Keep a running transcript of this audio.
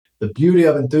the beauty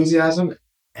of enthusiasm,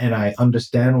 and I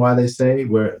understand why they say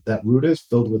where that root is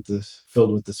filled with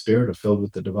the spirit or filled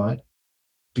with the divine,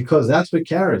 because that's what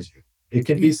carries you. It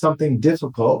can be something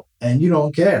difficult and you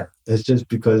don't care. It's just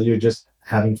because you're just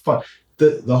having fun.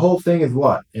 The whole thing is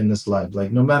what in this life?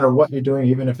 Like no matter what you're doing,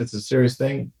 even if it's a serious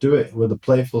thing, do it with a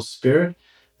playful spirit,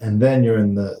 and then you're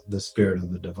in the spirit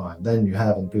of the divine. Then you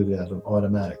have enthusiasm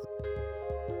automatically.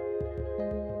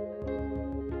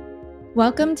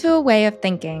 Welcome to A Way of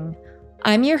Thinking.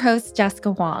 I'm your host,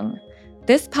 Jessica Huang.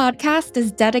 This podcast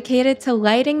is dedicated to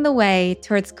lighting the way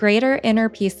towards greater inner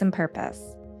peace and purpose.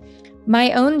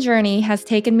 My own journey has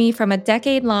taken me from a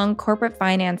decade-long corporate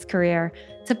finance career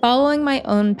to following my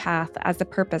own path as a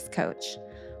purpose coach.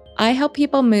 I help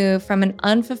people move from an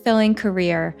unfulfilling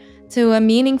career to a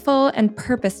meaningful and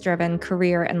purpose-driven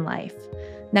career in life.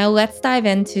 Now let's dive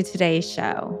into today's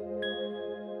show.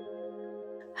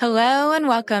 Hello and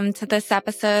welcome to this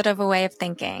episode of A Way of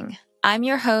Thinking. I'm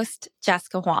your host,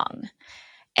 Jessica Huang.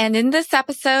 And in this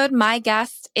episode, my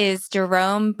guest is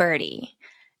Jerome Burdi.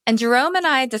 And Jerome and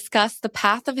I discussed the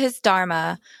path of his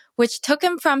Dharma, which took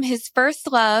him from his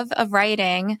first love of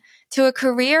writing to a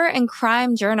career in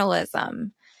crime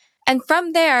journalism. And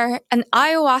from there, an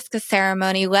ayahuasca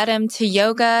ceremony led him to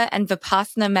yoga and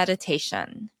Vipassana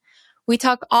meditation. We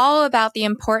talk all about the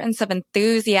importance of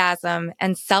enthusiasm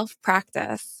and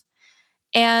self-practice.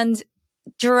 And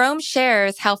Jerome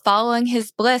shares how following his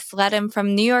bliss led him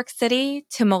from New York City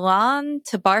to Milan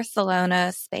to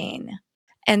Barcelona, Spain.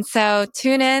 And so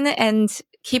tune in and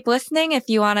keep listening if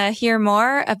you want to hear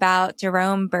more about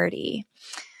Jerome Burdi.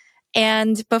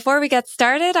 And before we get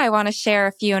started, I want to share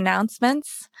a few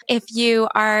announcements. If you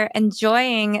are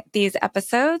enjoying these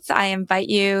episodes, I invite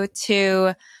you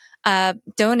to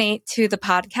donate to the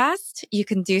podcast. You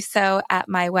can do so at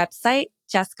my website,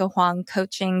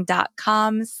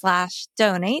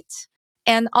 jessicahuangcoaching.com/donate.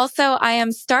 And also I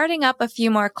am starting up a few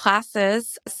more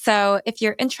classes. So if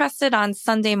you're interested on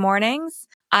Sunday mornings,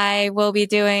 I will be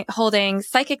holding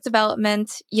psychic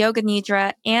development, yoga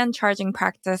nidra, and charging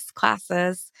practice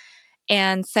classes.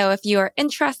 And so if you are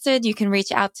interested, you can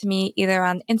reach out to me either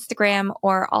on Instagram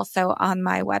or also on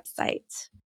my website.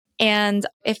 And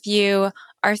if you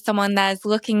are someone that is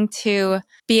looking to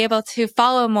be able to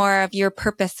follow more of your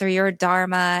purpose or your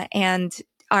Dharma and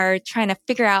are trying to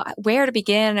figure out where to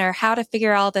begin or how to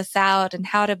figure all this out and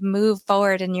how to move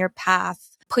forward in your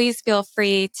path, please feel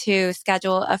free to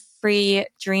schedule a free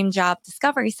dream job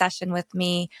discovery session with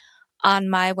me on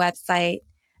my website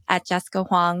at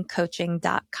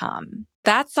jessicahuangcoaching.com.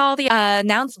 That's all the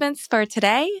announcements for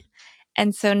today.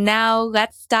 And so now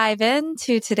let's dive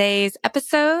into today's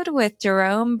episode with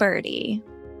Jerome Burdi.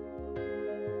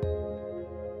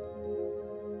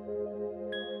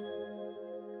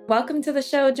 Welcome to the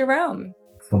show, Jerome.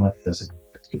 So much, Jessica.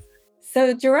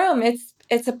 So Jerome, it's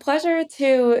a pleasure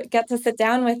to get to sit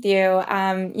down with you.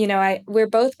 We're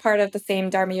both part of the same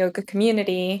Dharma yoga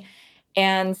community.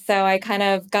 And so I kind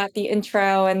of got the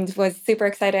intro and was super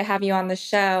excited to have you on the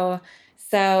show.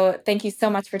 So thank you so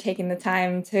much for taking the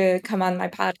time to come on my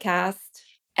podcast.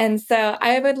 And so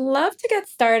I would love to get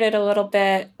started a little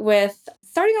bit with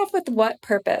starting off with what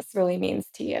purpose really means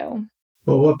to you.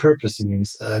 Well, what purpose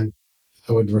means? I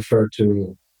would refer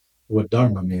to what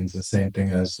Dharma means, the same thing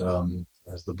as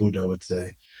the Buddha would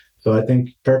say. So I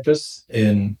think purpose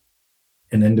in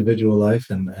individual life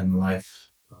and life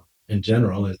in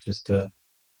general is just to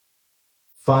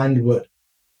find what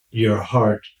your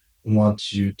heart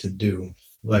wants you to do.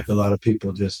 Like a lot of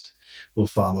people just will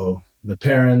follow the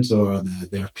parents or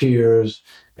their peers,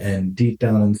 and deep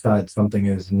down inside something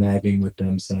is nagging with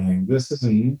them saying, this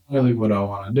isn't really what I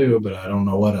want to do, but I don't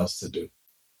know what else to do.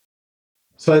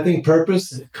 So I think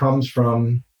purpose comes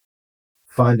from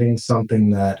finding something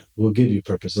that will give you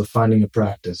purpose, or finding a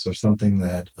practice or something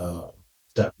that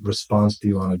responds to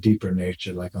you on a deeper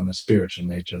nature, like on a spiritual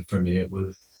nature. For me, it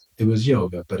was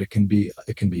yoga, but it can be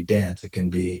dance, it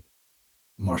can be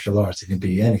martial arts, it can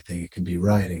be anything, it can be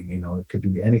writing, it could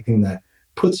be anything that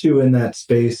puts you in that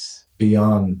space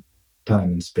beyond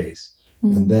time and space.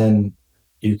 Mm-hmm. And then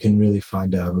you can really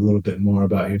find out a little bit more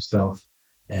about yourself,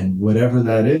 and whatever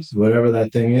that is, whatever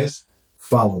that thing is,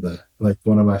 follow that. Like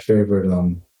one of my favorite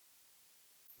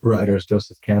writers,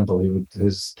 Joseph Campbell,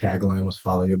 his tagline was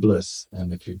 "Follow your bliss."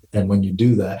 And when you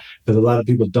do that, because a lot of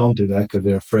people don't do that because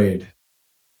they're afraid.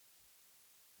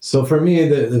 So for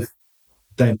me,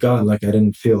 thank God, like I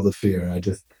didn't feel the fear.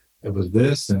 It was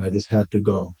this, and I just had to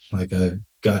go. Like I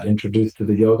got introduced to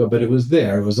the yoga, but it was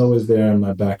there. It was always there in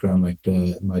my background. Like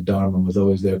my Dharma was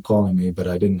always there calling me, but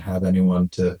I didn't have anyone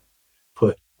to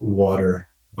put water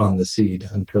on the seed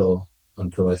until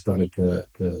until I started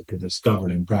to discover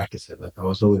it and practice it. Like I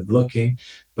was always looking,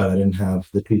 but I didn't have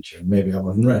the teacher. Maybe I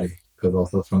wasn't ready because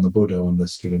also from the Buddha, when the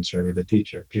students ready, the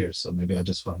teacher appears. So maybe I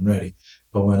just wasn't ready.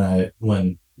 But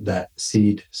when that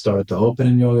seed started to open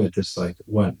in yoga, it just like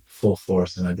went full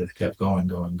force, and I just kept going,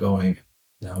 going, going.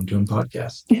 Now I'm doing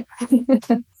podcasts.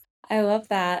 I love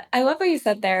that. I love what you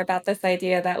said there about this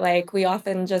idea that like we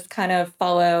often just kind of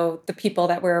follow the people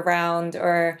that we're around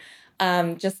or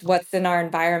just what's in our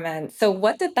environment. So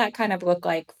what did that kind of look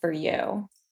like for you?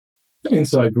 I mean,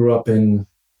 so I grew up in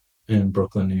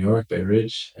Brooklyn, New York, Bay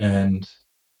Ridge, and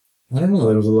I don't know,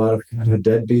 there was a lot of kind of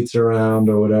deadbeats around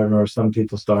or whatever, or some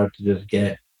people started to just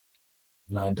get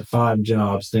 9 to 5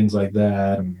 jobs, things like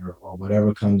that, or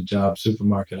whatever kind of job,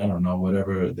 supermarket, I don't know,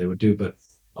 whatever they would do. But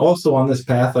also on this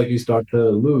path, like you start to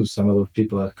lose some of those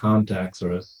people as contacts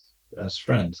or as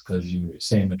friends because you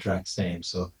same attracts same.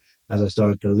 So as I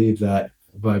started to leave that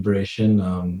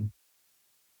vibration,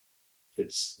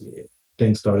 it's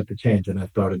things started to change, and I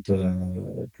started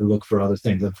to look for other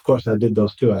things. Of course, I did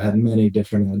those too. I had many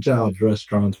different jobs,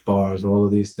 restaurants, bars, all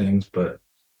of these things, but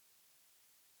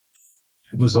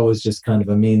it was always just kind of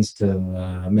a means to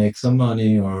make some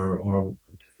money or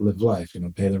live life,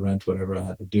 pay the rent, whatever I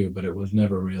had to do. But it was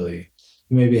never really.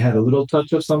 Maybe had a little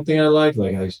touch of something I liked.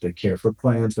 Like I used to care for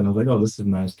plants, and I was like, "Oh, this is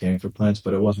nice, caring for plants."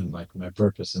 But it wasn't like my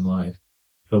purpose in life.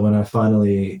 But when I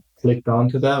finally clicked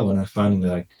onto that, when I finally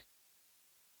like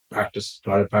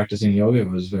started practicing yoga, it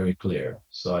was very clear.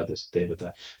 So I just stayed with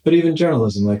that. But even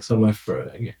journalism, like so, my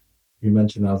first you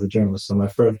mentioned I was a journalist, so my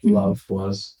first love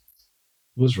was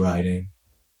writing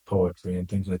poetry and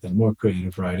things like that, more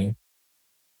creative writing.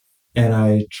 And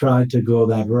I tried to go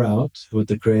that route with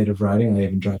the creative writing. I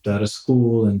even dropped out of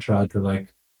school and tried to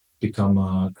like become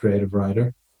a creative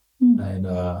writer. And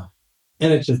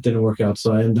it just didn't work out.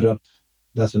 So I ended up,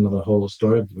 that's another whole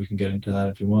story. We can get into that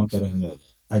if you want. But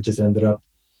I just ended up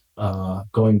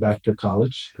going back to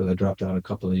college because I dropped out a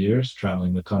couple of years,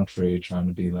 traveling the country, trying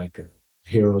to be like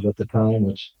heroes at the time,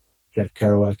 which Jeff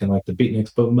Kerouac and like the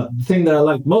Beatniks. But the thing that I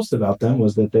liked most about them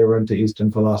was that they were into Eastern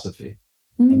philosophy.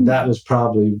 And that was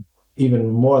probably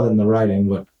even more than the writing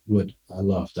what I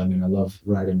loved. I mean, I love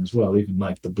writing as well, even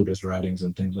like the Buddhist writings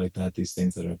and things like that, these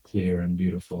things that are clear and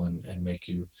beautiful and make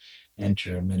you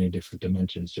enter many different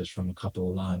dimensions just from a couple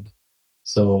of lines.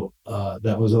 So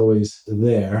that was always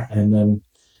there. And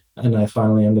I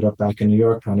finally ended up back in New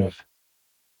York, kind of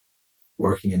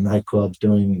working in nightclubs,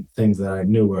 doing things that I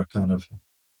knew were kind of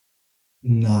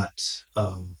not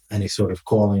any sort of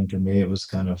calling to me. It was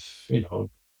kind of,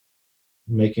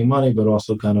 making money, but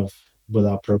also kind of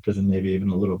without purpose and maybe even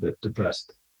a little bit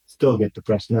depressed. Still get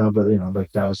depressed now, but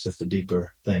like that was just a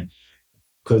deeper thing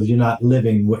because you're not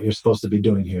living what you're supposed to be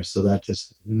doing here. So that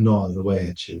just gnaws away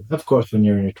at you. Of course, when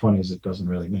you're in your 20s, it doesn't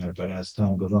really matter. But as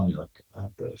time goes on, you're like, I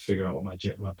have to figure out what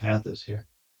my path is here.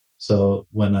 So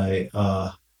when I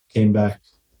came back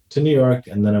to New York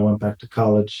and then I went back to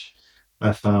college,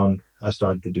 I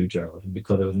started to do journaling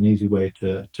because it was an easy way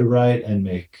to write and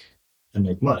make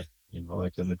money.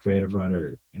 Like as a creative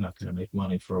writer, you're not going to make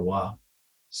money for a while.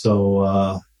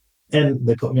 So and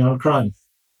they put me on crime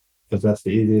because that's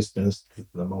the easiest, that's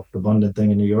the most abundant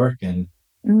thing in New York. And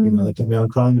they put me on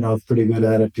crime, and I was pretty good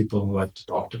at it. People like to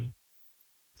talk to me.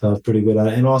 So I was pretty good at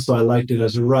it. And also, I liked it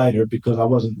as a writer because I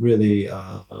wasn't really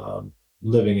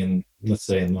living in, let's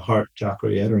say, in the heart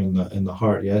chakra yet, or in the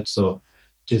heart yet. So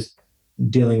just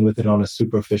dealing with it on a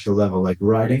superficial level, like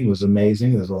writing was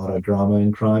amazing. There's a lot of drama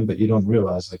in crime, but you don't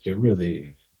realize like you're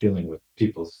really dealing with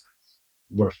people's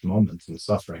worst moments and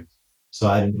suffering. So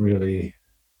I didn't really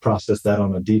process that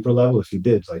on a deeper level. If you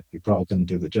did, like you probably couldn't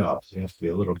do the job. So you have to be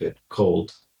a little bit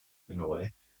cold in a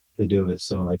way to do it.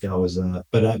 So like I was,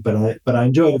 but I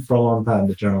enjoyed it for a long time,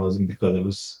 the journalism, because it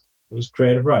was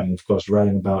creative writing, of course,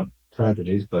 writing about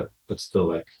tragedies, but still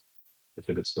like it's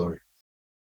a good story.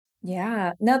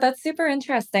 Yeah, no, that's super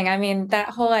interesting. I mean, that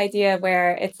whole idea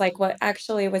where it's like what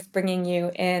actually was bringing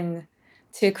you in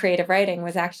to creative writing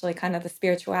was actually kind of the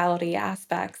spirituality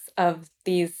aspects of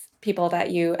these people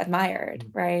that you admired,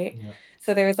 right? Yeah,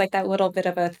 So there was like that little bit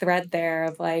of a thread there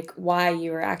of like why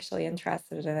you were actually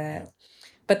interested in yeah. it.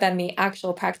 But then the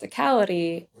actual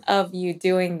practicality of you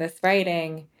doing this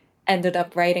writing ended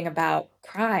up writing about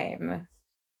crime.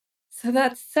 So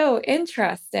that's so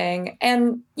interesting.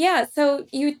 And yeah, so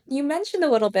you mentioned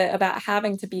a little bit about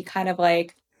having to be kind of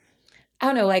like, I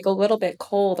don't know, like a little bit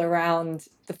cold around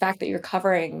the fact that you're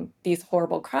covering these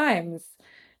horrible crimes.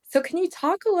 So can you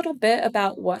talk a little bit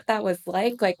about what that was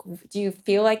like? Like, do you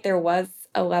feel like there was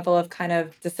a level of kind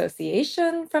of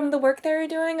dissociation from the work that you're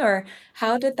doing, or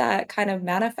how did that kind of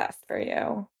manifest for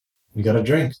you? You got to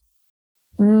drink.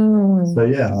 So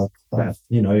yeah,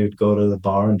 you'd go to the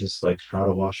bar and just like try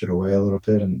to wash it away a little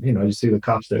bit, and you see the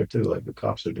cops there too. Like the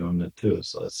cops are doing it too.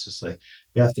 So it's just like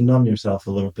you have to numb yourself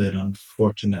a little bit,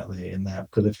 unfortunately, in that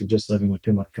because if you're just living with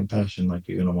too much compassion, like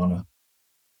you're gonna want to.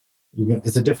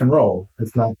 It's a different role.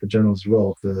 It's not the journalist's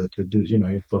role to do.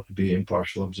 You're supposed to be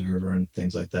impartial observer and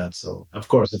things like that. So of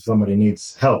course, if somebody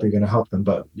needs help, you're gonna help them,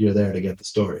 but you're there to get the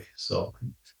story.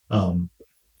 Um,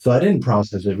 so I didn't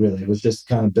process it really. It was just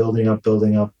kind of building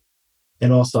up,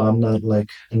 and also I'm not like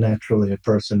naturally a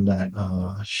person that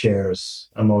shares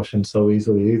emotion so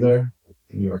easily either.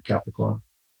 You're a Capricorn.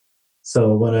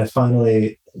 So when I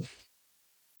finally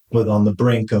was on the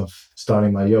brink of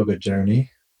starting my yoga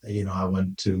journey, I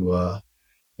went to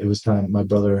it was time my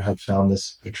brother had found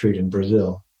this retreat in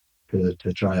Brazil to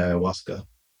try ayahuasca.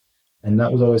 And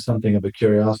that was always something of a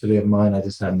curiosity of mine. I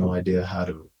just had no idea how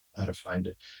to find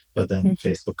it. But then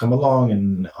Facebook come along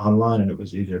and online, and it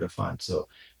was easier to find. So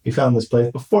we found this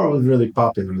place before it was really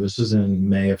popular. This was in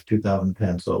May of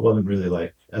 2010, so it wasn't really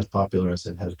like as popular as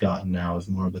it has gotten now. It's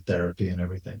more of a therapy and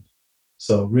everything.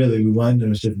 So really, we went, and it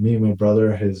was just me, my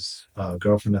brother, his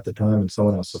girlfriend at the time, and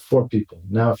someone else. So four people.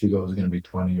 Now, if you go, it's going to be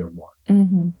 20 or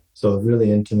more. So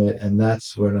really intimate, and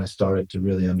that's when I started to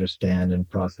really understand and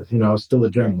process. I was still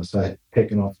a journalist. I had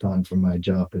taken off time from my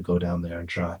job to go down there and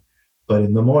try. But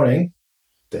in the morning,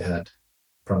 they had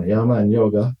pranayama and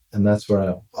yoga, and that's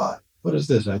where what is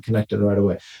this? I connected right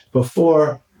away.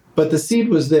 Before, but the seed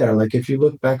was there. Like if you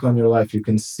look back on your life, you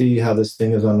can see how this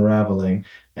thing is unraveling,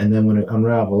 and then when it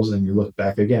unravels, and you look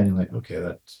back again, you're like, okay,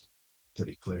 that's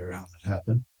pretty clear how that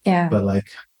happened. Yeah. But like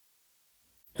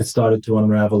it started to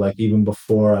unravel like even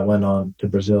before I went on to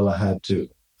Brazil. I had to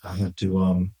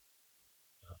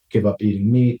give up eating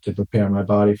meat to prepare my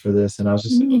body for this, and I was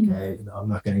just like, okay, I'm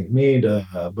not going to eat meat,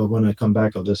 but when I come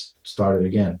back I'll just start it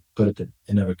again. But it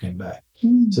never came back.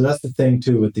 So that's the thing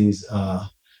too with these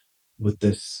with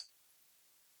this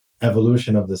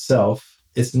evolution of the self.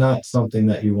 It's not something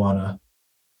that you want to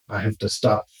I have to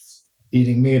stop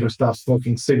eating meat or stop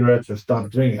smoking cigarettes or stop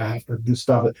drinking. I have to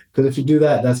stop it, because if you do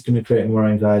that, that's going to create more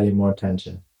anxiety and more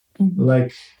tension.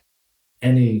 Like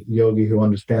any yogi who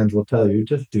understands will tell you,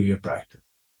 just do your practice,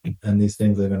 and these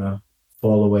things are going to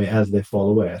fall away as they fall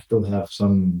away. I still have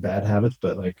some bad habits,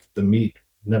 but like the meat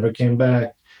never came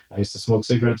back. I used to smoke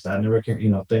cigarettes, that never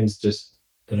came. Things just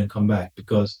didn't come back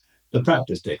because the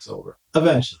practice takes over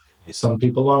eventually. Some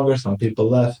people longer, some people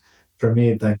less. For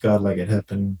me, thank God, like it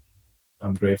happened.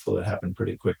 I'm grateful it happened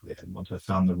pretty quickly. And once I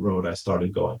found the road, I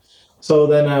started going. So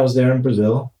then I was there in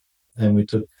Brazil, and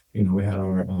we had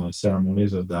our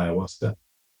ceremonies of the ayahuasca.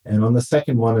 And on the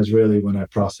second one is really when I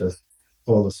processed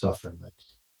all the suffering. Like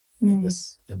in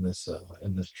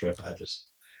this trip, I just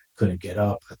couldn't get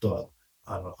up. I thought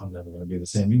I'm never going to be the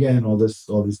same again. All these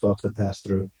thoughts that passed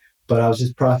through, but I was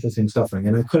just processing suffering,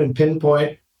 and I couldn't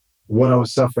pinpoint what I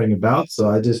was suffering about. So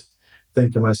I just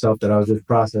think to myself that I was just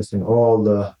processing all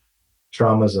the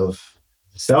traumas of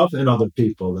self and other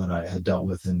people that I had dealt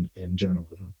with in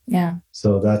journalism. Yeah.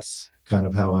 So that's kind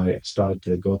of how I started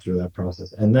to go through that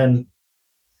process. And then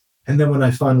when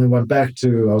I finally went back I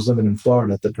was living in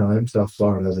Florida at the time, South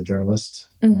Florida, as a journalist.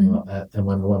 And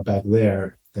when I went back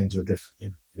there, things were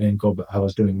different. I didn't go. I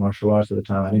was doing martial arts at the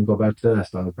time. I didn't go back to that. I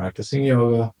started practicing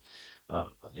yoga. I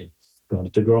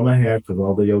started to grow my hair because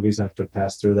all the yogis have to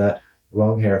pass through that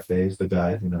long hair phase. The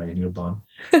guys, you need a bun.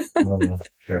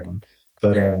 Hair bun.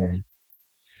 But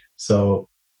so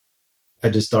I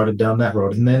just started down that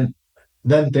road, and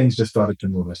then things just started to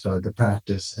move. I started to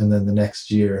practice, and then the next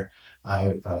year,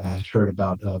 I had heard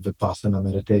about Vipassana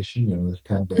meditation. The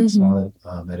 10-day silent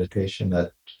meditation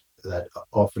that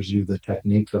offers you the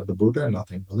techniques of the Buddha.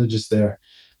 Nothing religious there,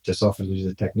 just offers you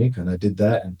the technique. And I did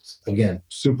that, and again,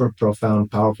 super profound,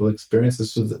 powerful experience.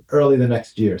 This was early the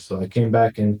next year, so I came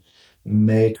back in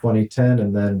May 2010,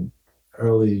 and then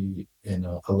early in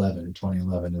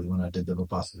 2011 is when I did the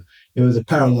Vipassana. It was a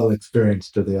parallel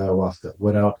experience to the ayahuasca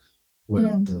without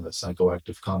the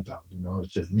psychoactive compound.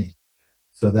 It's just me.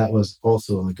 So that was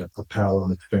also like a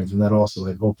parallel experience, and that also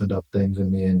like opened up things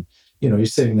in me. And you're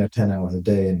sitting there 10 hours a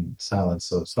day in silence,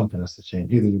 so something has to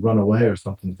change. Either you run away or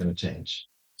something's going to change.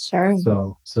 Sure.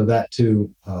 So that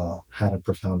too had a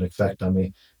profound effect on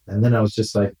me. And then I was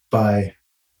just like, by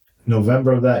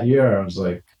November of that year, I was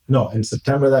like, no, in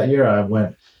September that year, I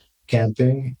went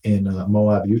camping in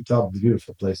Moab, Utah.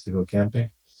 Beautiful place to go camping.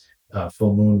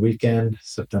 Full moon weekend,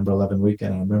 September 11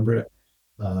 weekend. I remember it,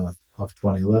 of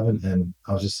 2011. And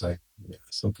I was just like, yeah,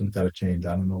 something's got to change.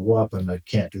 I don't know what, but I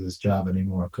can't do this job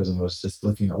anymore, because I was just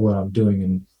looking at what I'm doing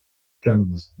in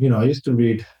journalism. I used to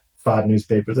read 5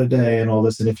 newspapers a day and all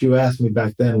this. And if you asked me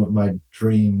back then what my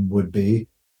dream would be,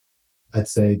 I'd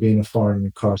say being a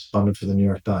foreign correspondent for the New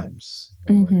York Times.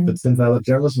 But since I left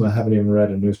journalism, I haven't even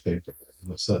read a newspaper.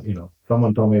 So,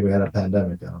 someone told me we had a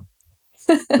pandemic,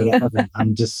 but I haven't.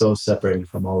 I'm just so separated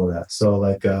from all of that. So,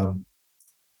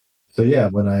 so yeah,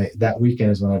 that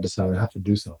weekend is when I decided I have to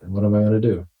do something. What am I going to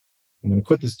do? I'm going to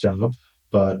quit this job,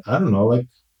 but I don't know, like,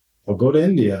 I'll go to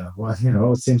India. Well,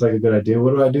 it seems like a good idea.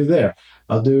 What do I do there?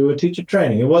 I'll do a teacher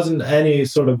training. It wasn't any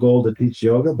sort of goal to teach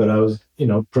yoga, but I was,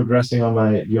 progressing on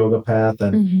my yoga path,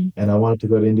 and I wanted to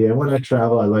go to India. And when I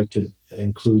travel, I like to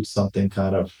include something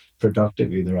kind of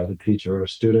productive, either as a teacher or a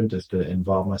student, just to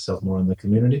involve myself more in the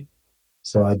community.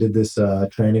 So I did this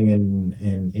training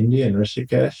in India, in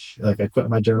Rishikesh. Like, I quit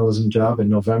my journalism job in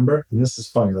November. And this is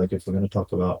funny, like, if we're going to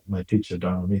talk about my teacher,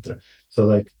 Dharma Mitra. So,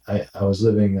 like, I was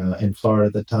living in Florida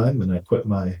at the time, and I quit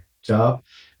my job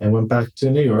and went back to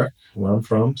New York, where I'm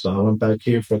from. So I went back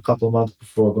here for a couple of months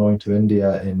before going to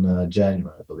India in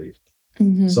January, I believe.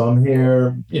 So I'm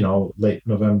here, late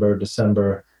November,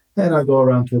 December, and I go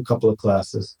around to a couple of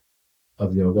classes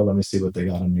of yoga. Let me see what they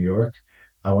got in New York.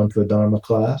 I went to a Dharma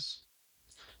class.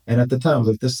 And at the time, I was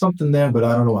like, there's something there, but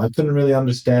I don't know. I couldn't really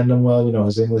understand him well.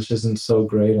 His English isn't so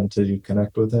great until you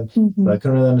connect with him. But I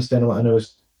couldn't really understand him well, and it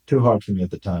was too hard for me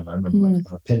at the time. I remember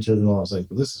pinches and all. I was like,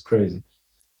 well, this is crazy.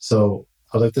 So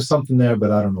I was like, there's something there, but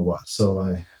I don't know what. So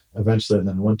I eventually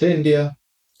then went to India,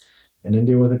 and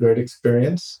India was a great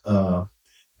experience.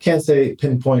 Can't say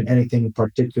pinpoint anything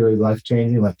particularly life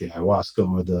changing like the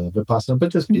ayahuasca or the vipassana,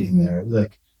 but just being there.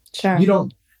 Like, Sure. you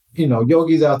don't,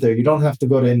 yogis out there, you don't have to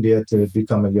go to India to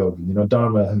become a yogi.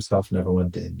 Dharma himself never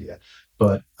went to India,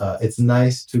 but it's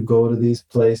nice to go to these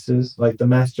places. Like, the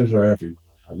masters are everywhere.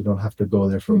 You don't have to go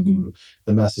there for a guru.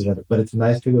 The masters are, but it's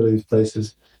nice to go to these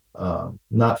places,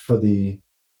 not for the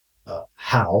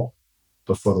how,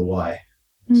 but for the why.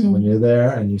 So when you're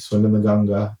there and you swim in the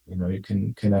Ganga, you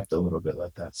can connect a little bit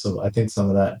like that. So I think some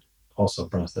of that also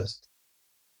processed.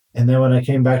 And then when I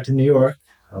came back to New York,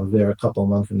 I was there a couple of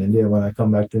months in India. When I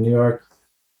come back to New York,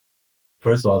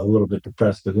 first of all, I was a little bit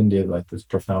depressed because India is like this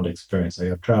profound experience.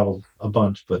 Like, I've traveled a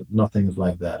bunch, but nothing is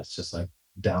like that. It's just like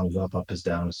down is up is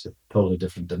down. It's a totally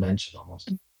different dimension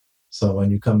almost. So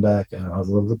when you come back, I was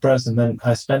a little depressed. And then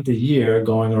I spent a year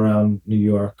going around New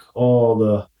York, all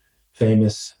the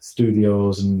famous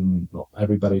studios and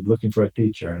everybody looking for a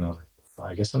teacher. And I was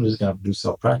like, I guess I'm just going to have to do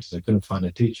self-practice. I couldn't find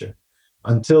a teacher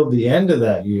until the end of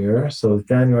that year. So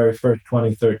January 1st,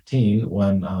 2013,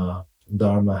 when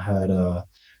Dharma had a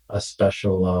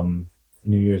special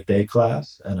New Year's Day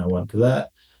class, and I went to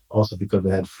that. Also because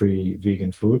they had free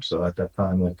vegan food. So at that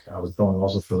time, like, I was going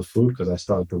also for the food because I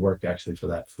started to work actually for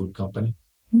that food company.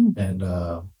 And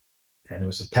it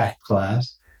was a packed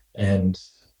class. And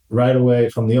right away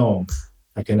from the Om,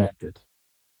 I connected.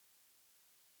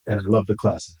 And I loved the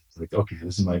class. I was like, okay,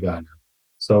 this is my guy now.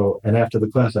 So, and after the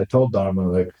class, I told Dharma,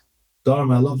 like,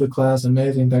 Dharma, I love the class.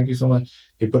 Amazing. Thank you so much.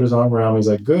 He put his arm around me. He's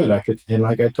like, good. I could, and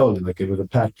like I told you, like, it was a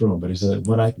packed room. But he said,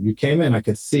 when you came in, I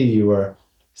could see you were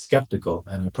skeptical.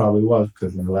 And I probably was,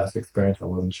 because in the last experience, I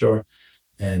wasn't sure.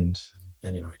 And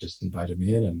he just invited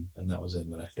me in, and that was it.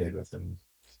 And I stayed with him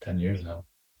 10 years now.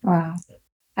 Wow.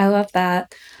 I love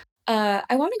that.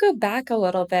 I want to go back a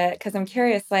little bit because I'm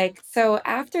curious, like, so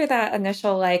after that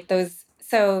initial, like,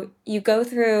 so you go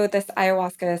through this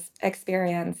ayahuasca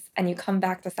experience and you come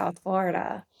back to South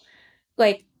Florida.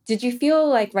 Like, did you feel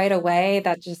like right away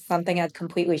that just something had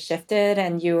completely shifted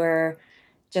and you were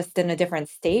just in a different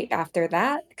state after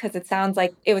that? Because it sounds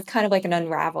like it was kind of like an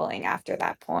unraveling after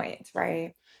that point,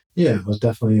 right? Yeah, it was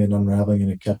definitely an unraveling,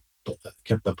 and it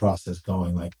kept the process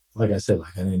going. Like I said,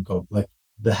 like, I didn't go, like,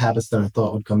 the habits that I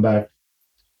thought would come back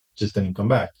just didn't come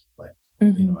back. Like,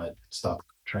 I stopped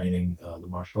training the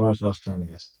martial arts I was training.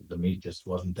 The meat just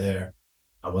wasn't there.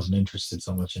 I wasn't interested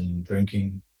so much in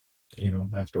drinking,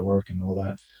 after work and all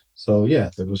that. So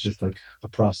yeah, there was just like a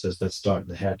process that started.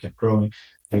 The hair kept growing,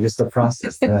 and just a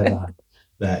process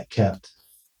that kept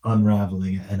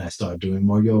unraveling. And I started doing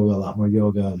more yoga, a lot more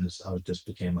yoga. And I just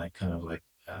became like kind of like,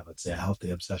 let's say, a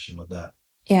healthy obsession with that,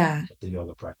 Yeah. with the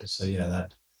yoga practice. So yeah,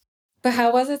 that But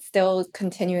how was it still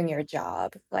continuing your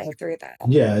job, like, through that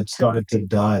yeah, it time started to frame?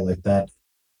 die, like that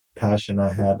passion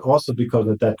I had. Also because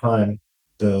at that time,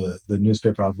 the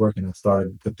newspaper I was working at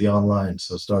started with the online,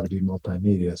 so it started to be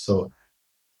multimedia. So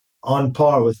on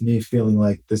par with me feeling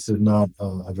like this is not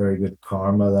a very good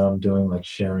karma that I'm doing, like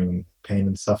sharing pain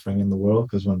and suffering in the world.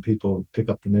 Because when people pick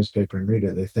up the newspaper and read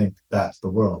it, they think that's the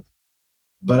world.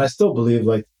 But I still believe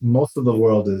like most of the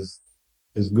world is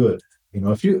good.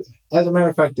 If you, as a matter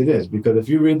of fact, it is, because if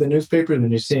you read the newspaper and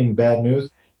you're seeing bad news,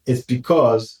 it's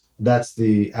because that's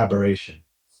the aberration.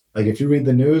 Like, if you read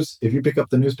the news, if you pick up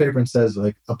the newspaper and says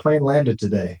like a plane landed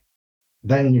today,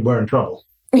 then you were in trouble.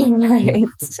 Right.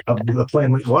 The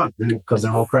plane went what? Because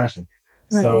they're all crashing.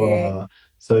 So Right.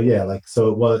 so yeah, like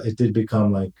so it did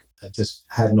become like it just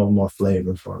had no more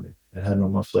flavor for me. It had no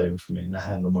more flavor for me, and I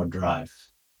had no more drive.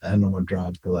 I had no more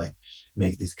drive to like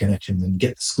make these connections and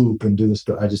get the scoop and do the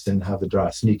story. I just didn't have the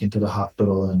drive. Sneak into the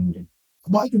hospital and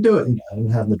well, I could do it. I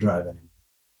didn't have the drive anymore.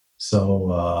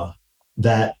 So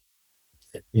that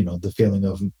the feeling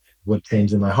of what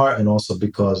changed in my heart, and also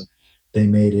because they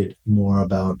made it more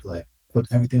about like put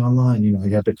everything online. You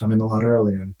have to come in a lot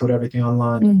earlier and put everything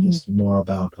online. Just more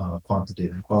about quantity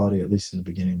than quality. At least in the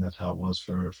beginning, that's how it was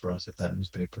for us at that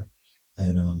newspaper.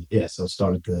 And yeah, so it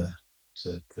started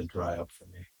to dry up for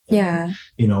me. Yeah.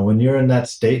 When you're in that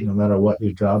state, no matter what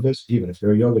your job is, even if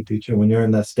you're a yoga teacher, when you're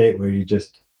in that state where you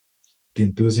just the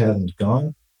enthusiasm's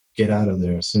gone, get out of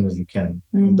there as soon as you can.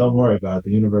 And don't worry about it.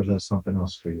 The universe has something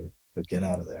else for you, but get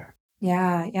out of there.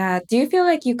 Yeah, yeah. Do you feel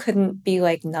like you couldn't be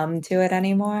like numb to it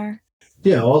anymore?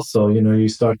 Yeah, also, you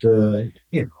start to,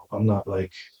 I'm not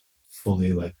like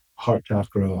fully like heart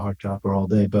chakra all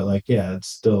day, but like, yeah, it's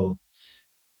still,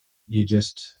 you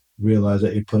just realize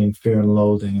that you're putting fear and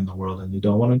loathing in the world, and you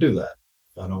don't want to do that.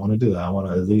 I don't want to do that. I want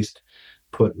to at least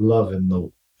put love in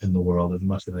the world as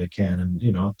much as I can,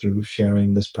 and through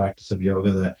sharing this practice of yoga,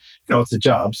 that it's a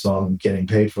job, so I'm getting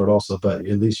paid for it also, but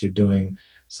at least you're doing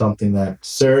something that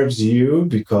serves you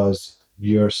because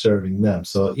you're serving them.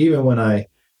 So even when I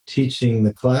teaching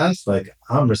the class, like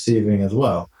I'm receiving as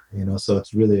well. So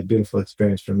it's really a beautiful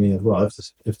experience for me as well.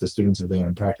 If the students are there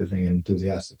and practicing and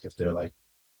enthusiastic, if they're like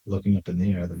looking up in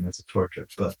the air, then that's a torture.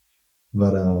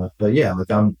 But yeah,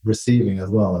 like I'm receiving as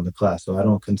well in the class, so I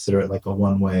don't consider it like a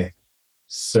one-way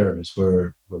service.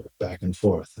 We're back and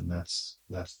forth, and that's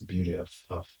the beauty of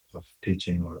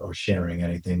teaching or sharing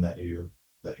anything that you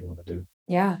want to do.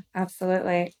 Yeah,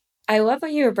 absolutely. I love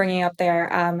what you were bringing up there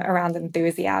around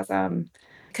enthusiasm.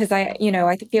 Because I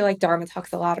feel like Dharma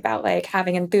talks a lot about like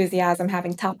having enthusiasm,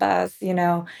 having tapas,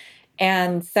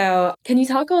 And so, can you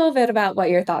talk a little bit about what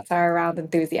your thoughts are around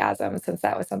enthusiasm, since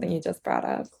that was something you just brought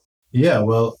up? Yeah,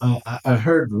 well, I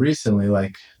heard recently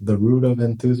like the root of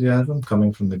enthusiasm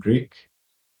coming from the Greek,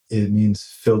 it means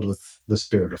filled with the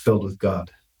Spirit or filled with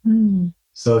God. Mm.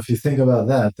 So if you think about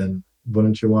that, then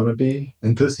wouldn't you want to be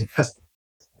enthusiastic?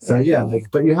 So yeah, like,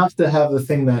 but you have to have the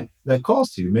thing that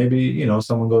calls to you. Maybe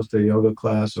someone goes to a yoga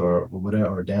class or whatever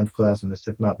or a dance class, and it's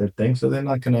just not their thing, so they're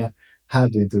not gonna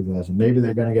have the enthusiasm. Maybe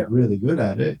they're gonna get really good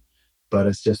at it, but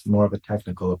it's just more of a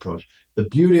technical approach. The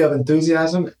beauty of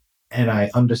enthusiasm, and I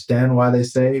understand why they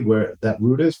say where that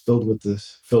root is filled with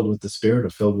the spirit or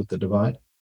filled with the divine,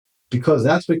 because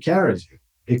that's what carries you.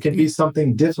 It can be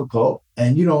something difficult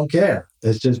and you don't care.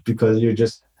 It's just because you're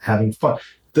just having fun.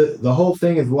 The whole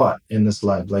thing is what in this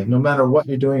life? Like no matter what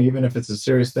you're doing, even if it's a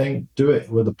serious thing, do it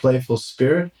with a playful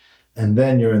spirit, and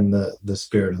then you're in the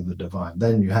spirit of the divine.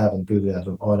 Then you have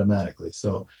enthusiasm automatically.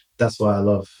 So that's why I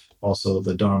love also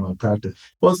the Dharma practice.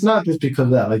 Well, it's not just because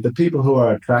of that. Like the people who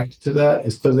are attracted to that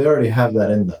is because they already have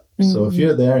that in them. So if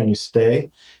you're there and you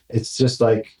stay, it's just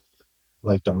like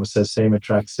Dharma says, same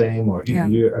attracts same, or Yeah.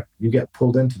 you get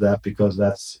pulled into that because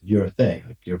that's your thing.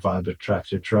 Like your vibe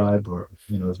attracts your tribe, or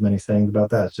there's many sayings about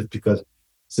that. It's just because,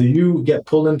 so you get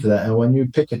pulled into that, and when you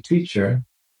pick a teacher,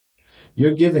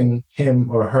 you're giving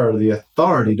him or her the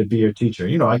authority to be your teacher.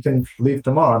 I can leave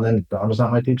tomorrow and then Dharma's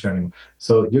not my teacher anymore.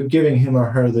 So you're giving him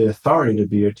or her the authority to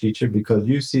be your teacher because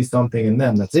you see something in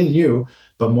them that's in you,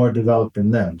 but more developed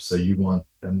in them. So you want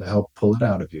them to help pull it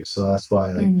out of you. So that's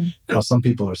why, like, some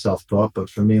people are self-taught, but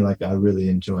for me, like, I really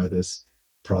enjoy this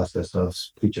process of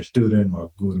teacher student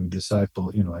or guru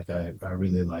disciple. Like I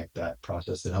really like that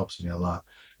process. It helps me a lot.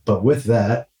 But with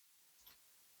that,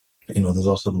 there's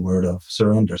also the word of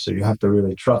surrender. So you have to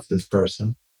really trust this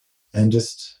person and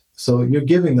just, so you're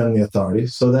giving them the authority.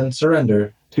 So then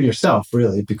surrender to yourself,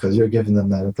 really, because you're giving them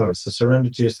that authority. So surrender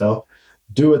to yourself,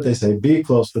 do what they say, be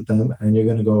close with them, and you're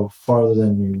going to go farther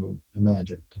than you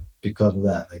imagined because of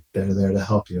that. Like they're there to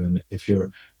help you. And if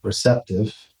you're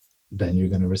receptive, then you're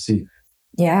going to receive.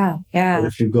 Yeah, But yeah.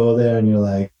 if you go there and you're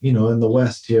like, in the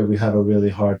West here, we have a really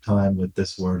hard time with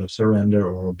this word of surrender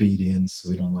or obedience.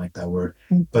 We don't like that word.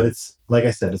 But it's, like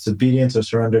I said, it's obedience or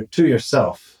surrender to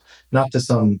yourself, not to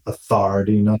some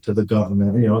authority, not to the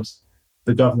government. It's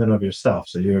the government of yourself.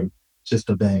 So you're just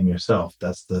obeying yourself.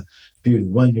 That's the beauty.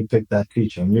 When you pick that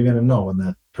teacher, and you're going to know when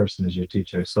that person is your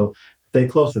teacher. So stay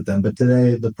close with them. But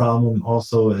today, the problem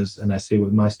also is, and I see it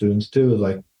with my students too, is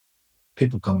like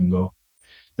people come and go.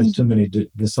 There's so many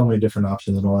different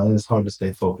options and all that. It's hard to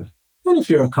stay focused. And if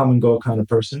you're a come and go kind of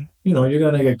person, you're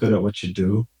going to get good at what you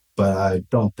do, but I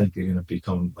don't think you're going to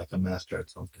become like a master at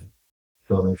something.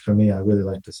 So like for me, I really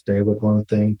like to stay with one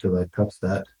thing to like touch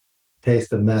that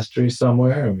taste of mastery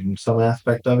somewhere, I mean, some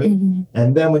aspect of it.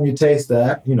 And then when you taste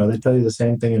that, they tell you the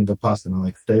same thing in Vipassana,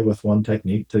 like stay with one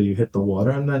technique till you hit the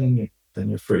water, and then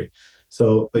you're free.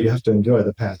 So, but you have to enjoy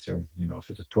the path. If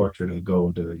it's a torture to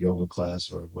go to a yoga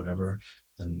class or whatever,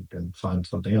 then find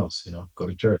something else. Go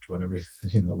to church, whatever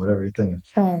whatever you're thinking.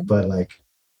 Sure. But like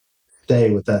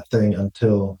stay with that thing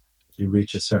until you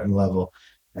reach a certain level,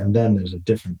 and then there's a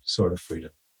different sort of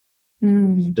freedom.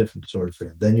 Different sort of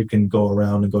freedom. Then you can go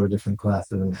around and go to different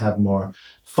classes and have more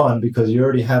fun because you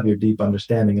already have your deep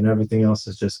understanding, and everything else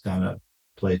is just kind of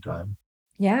playtime.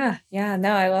 Yeah, yeah,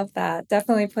 no, I love that.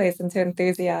 Definitely plays into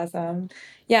enthusiasm.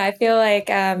 Yeah, I feel like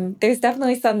there's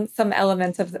definitely some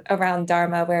elements of around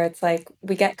Dharma where it's like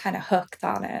we get kind of hooked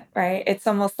on it, right? It's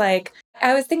almost like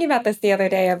I was thinking about this the other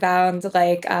day about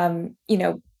like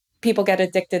people get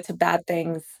addicted to bad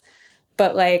things,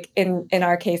 but like in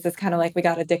our case, it's kind of like we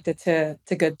got addicted to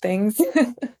good things.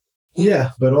 Yeah,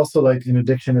 but also like an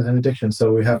addiction is an addiction,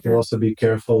 so we have to also be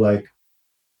careful. Like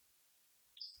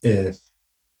if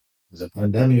there's a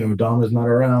pandemic or Dharma's not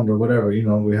around or whatever,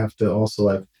 we have to also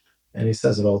like, and he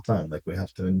says it all the time, like we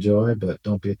have to enjoy, but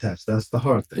don't be attached. That's the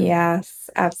hard thing. Yes,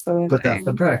 absolutely. But that's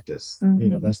the practice.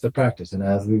 That's the practice. And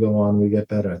as we go on, we get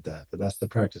better at that. But that's the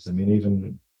practice. I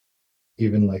mean,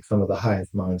 even like some of the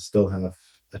highest minds still have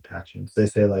attachments. They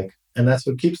say like, and that's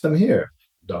what keeps them here.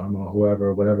 Dharma,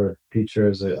 whoever, whatever teacher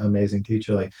is an amazing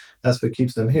teacher, like that's what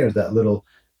keeps them here, is that little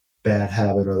bad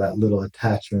habit or that little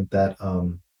attachment that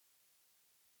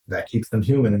keeps them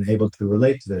human and able to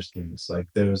relate to their students. Like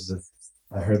there's this,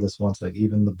 I heard this once, like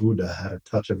even the Buddha had a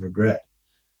touch of regret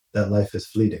that life is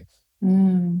fleeting.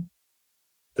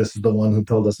 This is the one who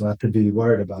told us not to be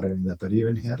worried about any of that, but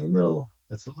even he had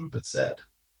it's a little bit sad.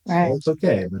 Right. So it's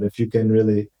okay. But if you can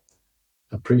really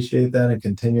appreciate that and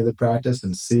continue the practice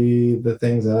and see the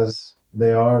things as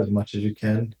they are as much as you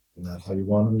can, not how you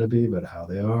want them to be, but how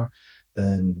they are,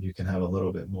 then you can have a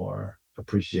little bit more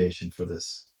appreciation for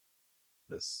this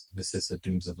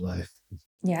vicissitudes of life.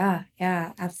 Yeah,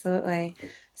 yeah, absolutely.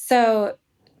 So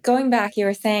going back, you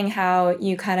were saying how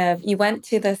you went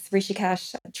to this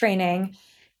Rishikesh training,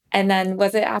 and then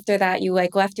was it after that you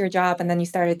like left your job and then you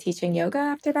started teaching yoga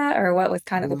after that, or what was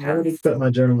kind of the I already path? quit my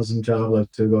journalism job, like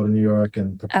to go to New York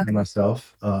and prepare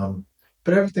myself.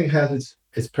 But everything has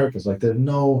its purpose. Like there's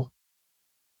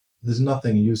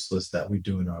nothing useless that we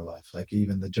do in our life. Like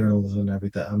even the journalism and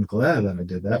everything. I'm glad that I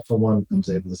did that. For one, I was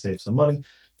able to save some money.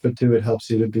 For two, it helps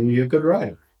you to be a good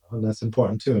writer. And that's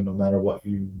important too, no matter what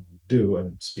you do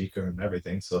and speaker and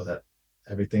everything, so that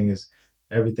everything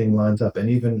lines up. And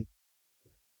even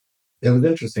it was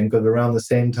interesting because around the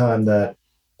same time that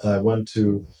I went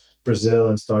to Brazil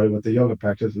and started with the yoga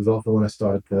practice was also when I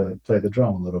started to play the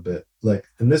drum a little bit. Like,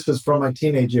 and this was from my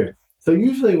teenage year. So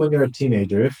usually when you're a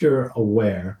teenager, if you're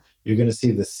aware, you're going to see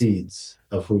the seeds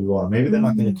of who you are. Maybe they're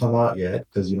not going to come out yet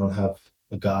because you don't have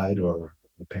a guide or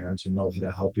the parents who know how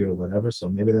to help you or whatever. So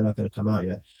maybe they're not going to come out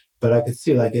yet. But I could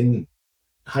see like in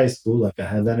high school, like I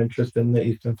had that interest in the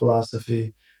Eastern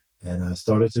philosophy and I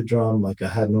started to drum. Like I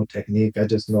had no technique. I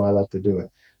just know I like to do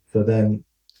it. So then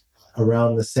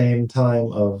around the same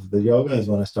time of the yoga is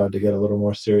when I started to get a little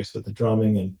more serious with the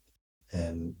drumming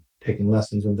and taking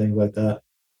lessons and things like that.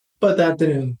 But that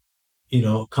didn't,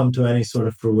 come to any sort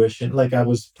of fruition. Like I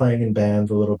was playing in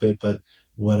bands a little bit, but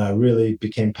when I really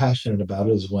became passionate about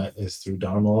it is through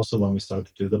Dharma also when we started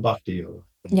to do the bhakti yoga.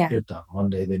 Yeah. One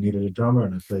day they needed a drummer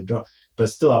and I played drum. But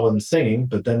still I wasn't singing.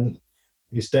 But then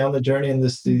you stay on the journey and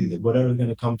whatever's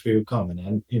gonna come for you come.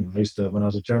 And I used to when I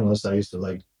was a journalist, I used to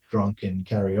like drunk in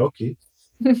karaoke.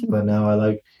 But now I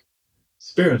like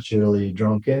spiritually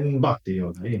drunk in bhakti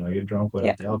yoga. You're drunk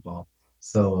without the alcohol.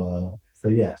 So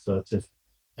yeah, so it's just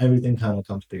everything kind of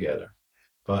comes together.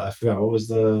 But I forgot what was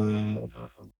the.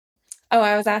 Oh,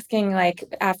 I was asking like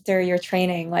after your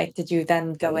training, like did you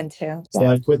then go into? So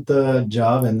I quit the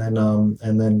job and then I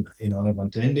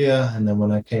went to India and then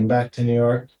when I came back to New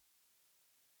York,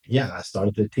 yeah, I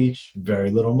started to teach. Very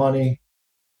little money,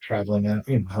 traveling out.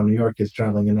 How New York is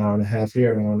traveling an hour and a half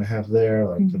here, an hour and a half there.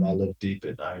 Like 'cause I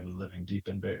was living deep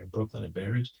in Brooklyn and Bay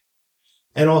Ridge.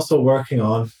 And also working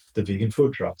on the vegan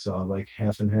food truck. So I'm like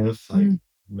half and half, like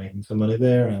making some money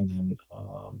there and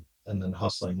then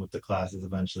hustling with the classes.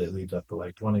 Eventually it leads up to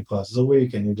like 20 classes a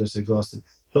week and you're just exhausted.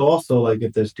 So also like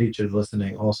if there's teachers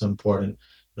listening, also important,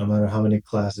 no matter how many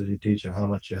classes you teach or how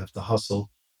much you have to hustle,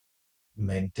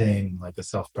 maintain like a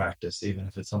self-practice, even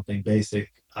if it's something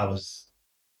basic. I was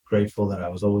grateful that I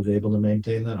was always able to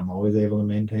maintain that. I'm always able to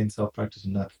maintain self-practice,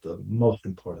 and that's the most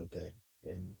important thing.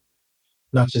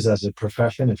 not just as a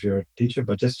profession if you're a teacher,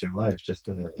 but just your life, just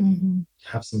to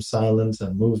have some silence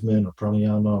and movement or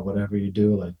pranayama or whatever you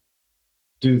do, like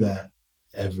do that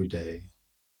every day,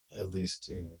 at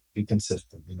least, be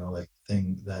consistent. Like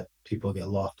thing that people get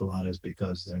lost a lot is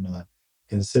because they're not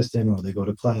consistent, or they go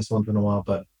to class once in a while,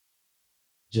 but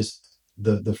just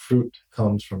the fruit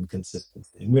comes from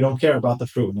consistency. And we don't care about the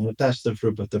fruit, we're not attached to the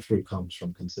fruit, but the fruit comes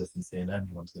from consistency. And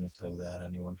anyone's going to tell you that.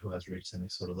 Anyone who has reached any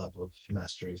sort of level of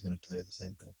mastery is going to tell you the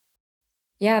same thing.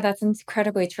 Yeah, that's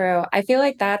incredibly true. I feel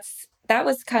like that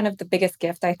was kind of the biggest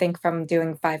gift I think from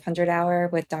doing 500 hour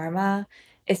with Dharma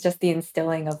is just the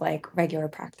instilling of like regular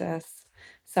practice.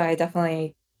 So I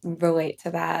definitely relate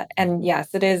to that. And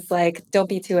yes, it is like don't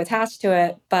be too attached to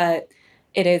it, but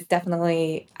it is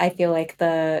definitely I feel like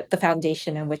the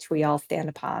foundation in which we all stand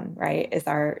upon, right, is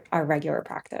our regular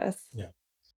practice. Yeah.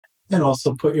 And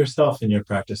also put yourself in your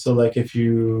practice. So, like, if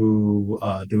you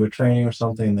do a training or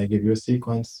something and they give you a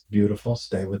sequence, beautiful,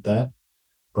 stay with that.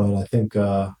 But I think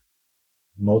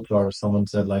Mozart, someone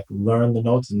said, like, learn the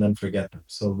notes and then forget them.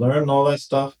 So learn all that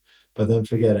stuff, but then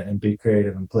forget it and be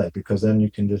creative and play, because then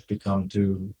you can just become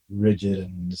too rigid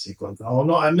in the sequence. Oh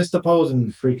no, I missed a pose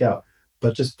and freak out.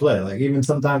 But just play. Like, even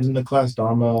sometimes in the class,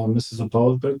 Dharma misses a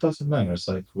pose, but it doesn't matter. It's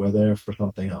like we're there for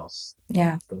something else.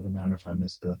 Yeah. It doesn't matter if I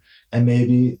missed the. And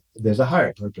maybe there's a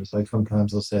higher purpose. Like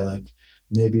sometimes they'll say, like,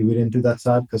 maybe we didn't do that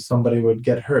side because somebody would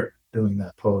get hurt doing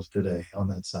that pose today on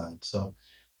that side. So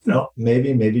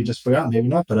maybe just forgot, maybe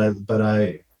not, but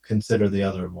I consider the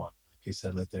other one. Like he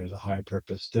said, like there's a higher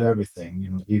purpose to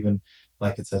everything. Even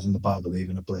like it says in the Bible,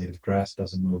 even a blade of grass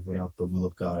doesn't move without the will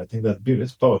of God. I think that's beautiful.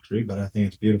 It's poetry, but I think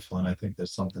it's beautiful, and I think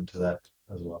there's something to that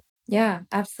as well. Yeah,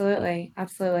 absolutely,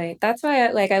 absolutely. That's why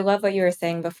I love what you were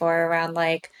saying before around,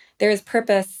 like, there is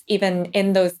purpose even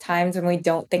in those times when we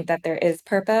don't think that there is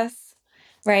purpose,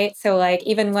 right? So, like,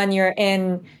 even when you're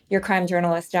in your crime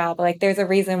journalist job, like, there's a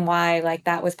reason why, like,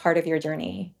 that was part of your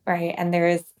journey, right? And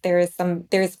there's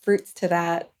fruits to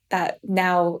that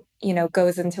now,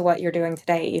 goes into what you're doing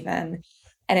today even.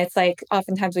 And it's like,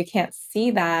 oftentimes we can't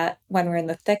see that when we're in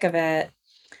the thick of it,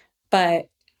 but,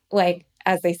 like,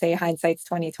 as they say, hindsight's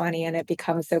 20/20, and it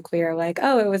becomes so clear, like,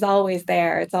 "Oh, it was always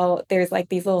there." There's, like,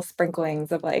 these little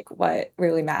sprinklings of, like, what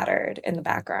really mattered in the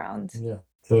background. Yeah.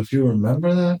 So if you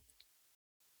remember that,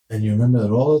 and you remember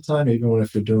that all the time, even when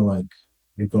if you're doing like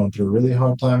you're going through a really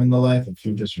hard time in the life, if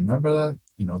you just remember that,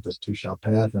 this too shall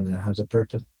pass and it has a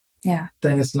purpose, Yeah.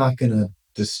 then it's not gonna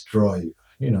destroy you.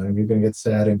 You're gonna get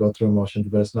sad and go through emotions,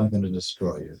 but it's not gonna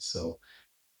destroy you. So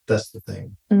that's the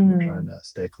thing we're trying to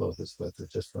stay closest with, is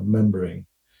just remembering,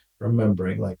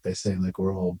 like they say, like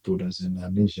we're all Buddhas in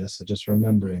amnesia. So just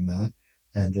remembering that,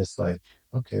 and just like,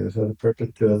 okay, this has a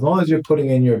purpose too. As long as you're putting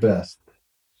in your best,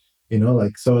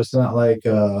 like, so it's not like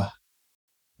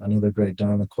another great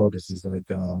Dharma quote is like,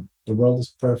 the world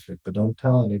is perfect, but don't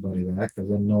tell anybody that, because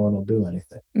then no one will do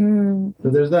anything. So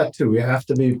there's that too. We have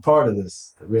to be part of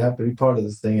this. We have to be part of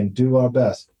this thing and do our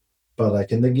best. But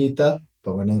like in the Gita,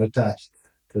 but we're not attached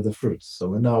to the fruits. So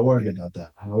we're not worried about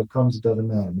that. How it comes, it doesn't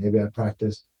matter. Maybe I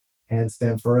practice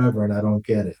handstand forever and I don't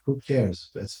get it. Who cares?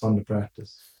 It's fun to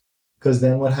practice. Because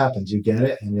then what happens? You get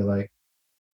it and you're like,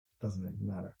 doesn't even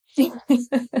matter.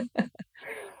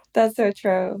 That's so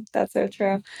true. That's so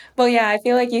true. Well, yeah, I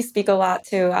feel like you speak a lot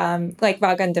to like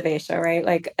raga and devesha, right?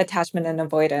 Like attachment and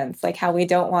avoidance, like how we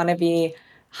don't want to be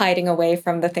hiding away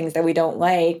from the things that we don't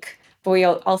like, but we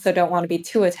also don't want to be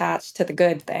too attached to the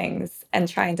good things and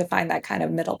trying to find that kind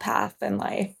of middle path in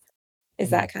life.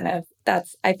 Is Yeah. that kind of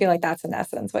that's I feel like that's in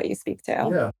essence what you speak to.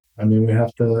 Yeah. I mean, we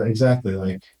have to, exactly,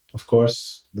 like, of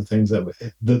course, the things that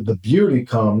the beauty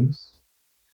comes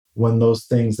when those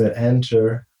things that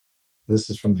enter, this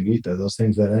is from the Gita, those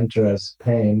things that enter as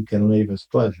pain can leave as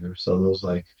pleasure. So those,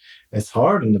 like, it's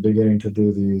hard in the beginning to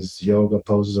do these yoga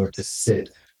poses or to sit,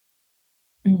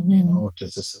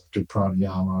 just to do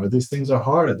pranayama, or these things are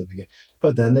hard at the beginning,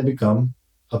 but then they become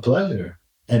a pleasure,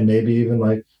 and maybe even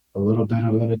like a little bit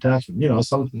of an attachment.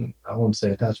 Something, I won't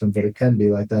say attachment, but it can be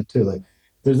like that too. Like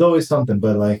there's always something,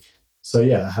 but like, so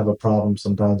yeah, I have a problem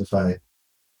sometimes if I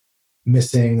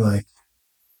missing, like,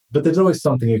 but there's always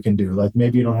something you can do. Like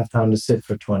maybe you don't have time to sit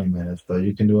for 20 minutes, but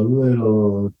you can do a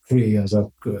little kriyas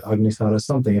of agnisara,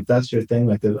 something. If that's your thing,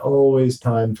 like there's always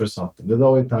time for something. There's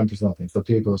always time for something. So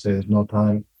people say there's no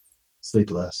time,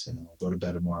 sleep less, go to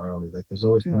bed more early. Like there's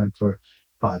always time for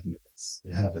 5 minutes.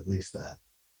 You have at least that.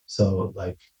 So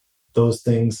like those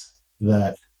things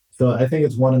that, so I think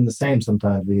it's one and the same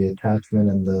sometimes. The attachment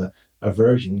and the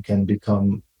aversion can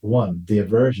become one. The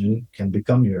aversion can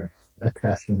become your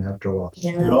attachment after a while.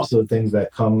 Yeah. But also things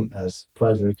that come as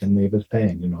pleasure can leave as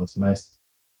pain. It's nice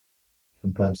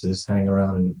sometimes to just hang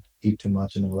around and eat too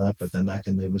much and all that, but then that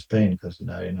can leave us pain because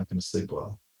now you're not going to sleep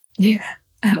well. Yeah,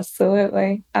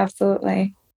 absolutely.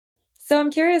 Absolutely. So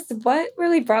I'm curious, what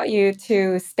really brought you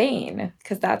to Spain?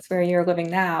 Because that's where you're living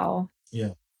now.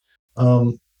 Yeah.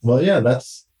 Well, yeah,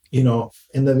 that's, in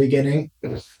the beginning,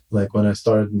 like when I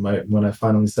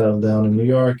finally settled down in New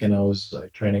York and I was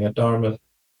like training at Dharma,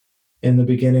 in the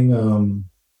beginning,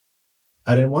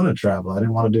 I didn't want to travel. I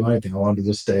didn't want to do anything. I wanted to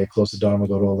just stay close to Dharma,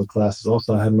 go to all the classes.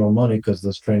 Also, I had no money because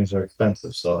those trainings are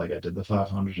expensive. So, like, I did the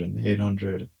 500 and the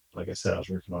 800. Like I said, I was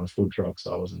working on a food truck,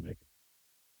 so I wasn't making.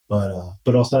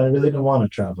 But also, I really didn't want to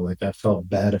travel. Like, I felt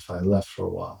bad if I left for a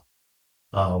while.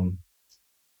 Um,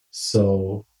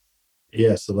 so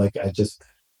yeah, so like I just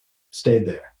stayed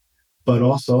there. But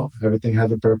also, everything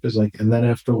has a purpose. Like, and then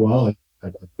after a while, I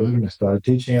got good and I started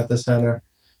teaching at the center.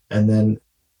 And then,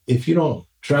 if you don't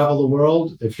travel the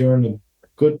world, if you're in a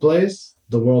good place,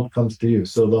 the world comes to you.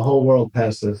 So the whole world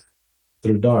passes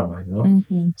through Dharma, you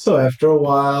know? So after a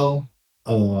while,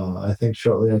 I think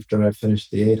shortly after I finished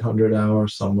the 800 hour,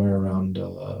 somewhere around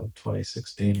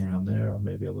 2016, around there, or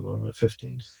maybe a little over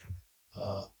 15,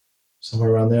 uh,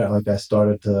 somewhere around there, like I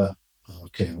started to,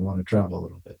 okay, I want to travel a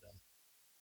little bit.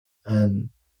 And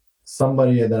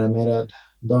somebody that I met at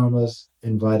Dharma's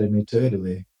invited me to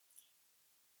Italy.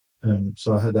 And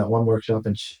so I had that one workshop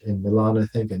in Milan, I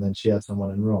think, and then she had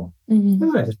someone in Rome.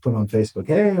 And I just put on Facebook,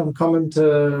 hey, I'm coming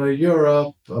to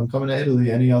Europe. I'm coming to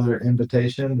Italy. Any other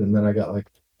invitations? And then I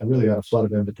really got a flood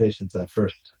of invitations that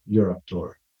first Europe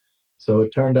tour. So it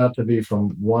turned out to be from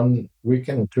one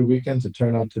weekend and 2 weekends, it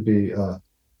turned out to be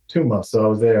 2 months. So I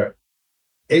was there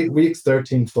 8 weeks,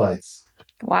 13 flights.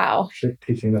 Wow.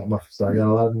 Teaching that much. So I got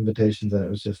a lot of invitations and it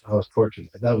was just, I was tortured.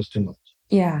 Like, that was too much.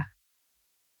 Yeah.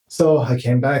 So I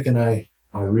came back and I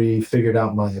refigured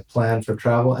out my plan for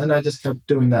travel and I just kept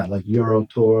doing that, like Euro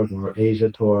tours or Asia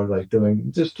tours, like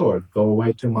doing just tours, go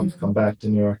away 2 months, come back to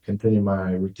New York, continue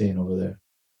my routine over there.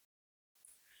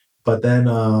 But then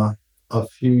a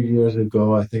few years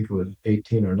ago, I think it was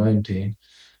 18 or 19,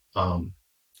 um,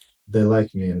 they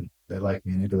liked me in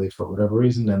Italy for whatever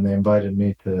reason, and they invited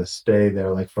me to stay there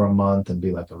like for a month and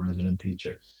be like a resident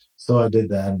teacher. So I did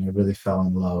that, and I really fell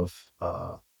in love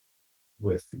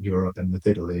with Europe and with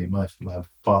Italy. My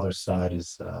father's side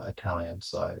is Italian,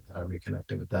 so I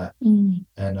reconnected with that, and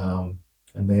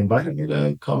they invited me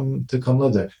to come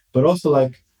live there. But also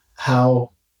like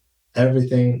how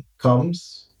everything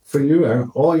comes for you, and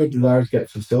all your desires get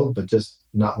fulfilled, but just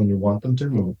not when you want them to.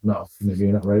 Or no, maybe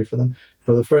you're not ready for them.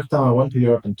 So the first time I went to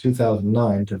Europe in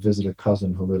 2009 to visit a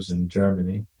cousin who lives in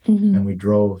Germany, and we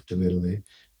drove to Italy.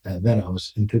 And then I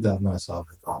was in 2009, so I was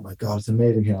like, oh my God, it's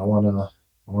amazing here. I wanna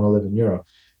live in Europe.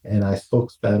 And I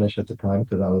spoke Spanish at the time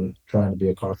because I was trying to be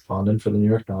a correspondent for the New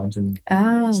York Times in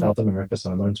South America,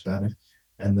 so I learned Spanish.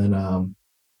 And then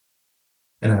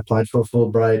and I applied for a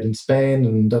Fulbright in Spain,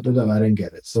 and I didn't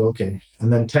get it. So okay,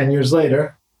 and then 10 years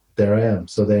later, there I am.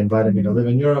 So they invited me to live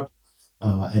in Europe,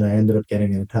 and I ended up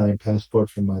getting an Italian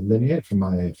passport from my lineage, from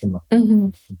my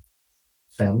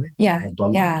family. Yeah.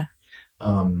 Yeah.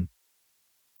 Um,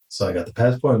 so I got the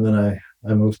passport, and then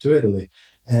I moved to Italy.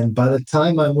 And by the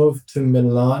time I moved to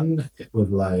Milan, it was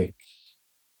like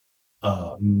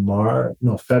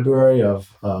February of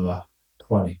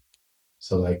 20.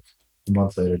 So like a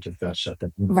month later, it just got shut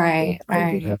down. Right. So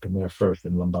it happened there first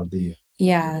in Lombardia,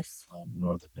 Yes.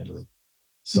 northern Italy.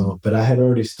 So, but I had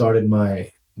already started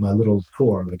my little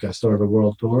tour. Like I started a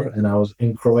world tour, and I was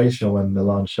in Croatia when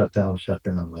Milan shut down,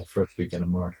 like first weekend of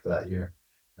March for that year.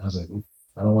 And I was like, "Oof,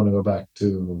 I don't want to go back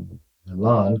to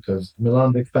Milan because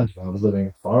Milan's expensive. I was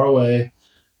living far away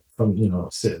from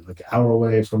like an hour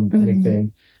away from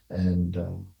anything, and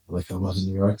like I was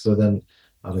in New York. So then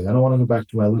I was like, I don't want to go back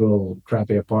to my little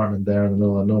crappy apartment there in the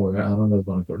middle of nowhere. I don't really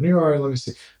want to go to New York. Let me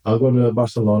see. I'll go to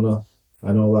Barcelona.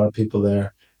 I know a lot of people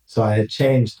there. So I had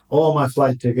changed all my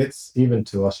flight tickets, even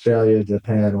to Australia,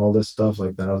 Japan, all this stuff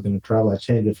like that. I was going to travel. I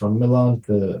changed it from Milan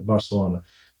to Barcelona,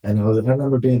 and I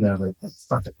remember being there like,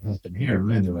 that's not going to happen here,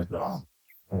 man. They're like, oh.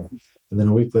 And then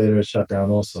a week later, it shut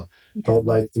down also. But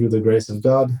like through the grace of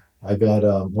God, I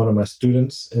got one of my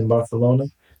students in Barcelona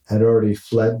had already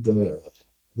fled the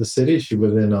city. She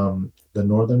was in the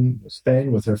northern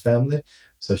Spain with her family,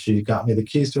 so she got me the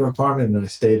keys to her apartment, and I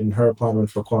stayed in her apartment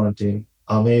for quarantine.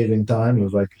 Amazing time. It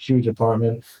was like a huge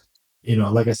apartment.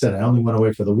 Like I said, I only went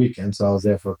away for the weekend, so I was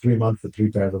there for 3 months with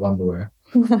 3 pairs of underwear.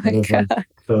 Oh my God.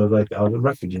 So it was like I was a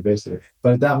refugee basically.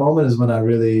 But at that moment is when I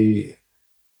really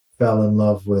fell in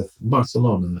love with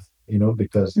Barcelona.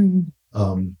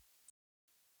 Um,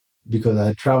 because I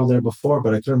had traveled there before,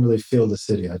 but I couldn't really feel the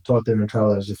city. I taught there and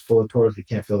traveled. I was just full of tourists. You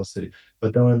can't feel the city.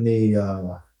 But then when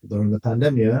during the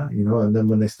pandemic, and then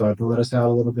when they started to let us out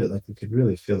a little bit, like we could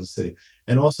really feel the city.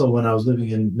 And also when I was living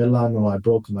in Milano, I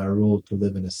broke my rule to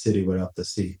live in a city without the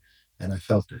sea. And I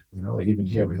felt it, like even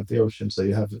here we have the ocean, so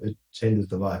it changes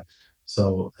the vibe.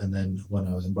 So, and then when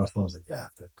I was in Barcelona, I was like, yeah, I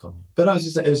have to come. But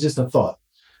it was just a thought.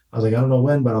 I was like, I don't know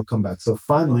when, but I'll come back. So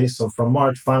from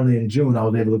March, finally in June, I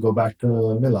was able to go back to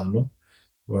Milano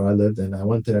where I lived, and I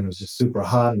went there and it was just super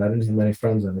hot, and I didn't have many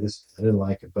friends, and I didn't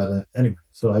like it. But anyway,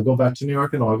 so I go back to New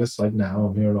York in August. Like now,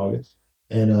 I'm here in August,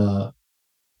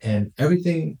 and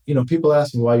everything. People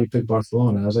ask me why you picked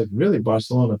Barcelona. I was like, really,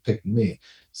 Barcelona picked me.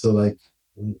 So like,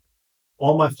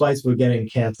 all my flights were getting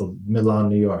canceled. Milan,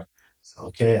 New York. So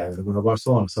okay, I gotta go to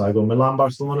Barcelona. So I go Milan,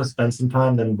 Barcelona, spend some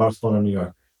time, then Barcelona, New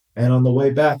York. And on the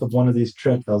way back of one of these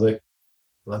trips, I was like,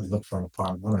 let me look for an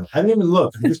apartment. I didn't even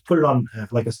look. I just put it on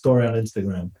like a story on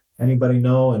Instagram. Anybody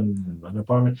know an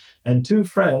apartment? And two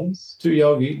friends, two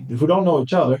yogi who don't know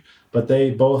each other, but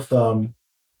they both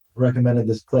recommended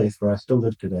this place where I still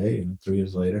live today, 3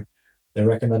 years later. They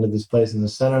recommended this place in the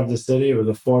center of the city. It was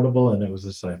affordable, and it was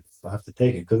just like I have to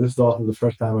take it because this is also the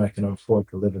first time I can afford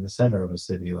to live in the center of a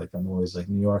city. Like I'm always like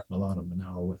New York, Milano, but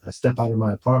now I step out of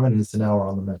my apartment and it's an hour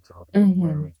on the metro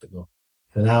where I have to go.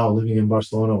 So now living in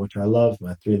Barcelona, which I love,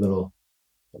 my three little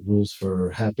rules for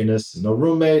happiness: no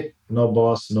roommate, no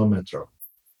boss, no metro.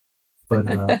 But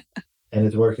and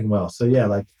it's working well. So yeah,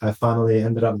 like I finally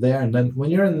ended up there. And then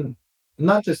when you're in,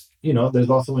 not just there's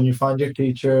also when you find your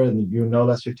teacher and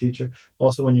that's your teacher.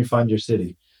 Also when you find your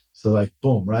city. So like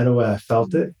boom, right away I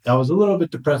felt it. I was a little bit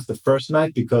depressed the first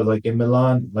night because like in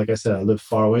Milan, like I said, I live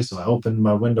far away, so I opened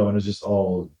my window and it's just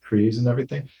all trees and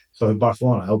everything. So in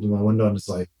Barcelona, I opened my window and it's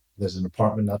like there's an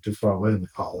apartment not too far away. I'm like,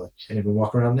 oh, I can't even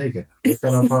walk around naked. What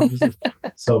kind of apartment is this?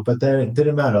 So, but then it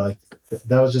didn't matter. Like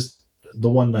that was just the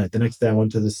one night. The next day I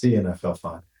went to the sea and I felt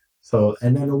fine. So,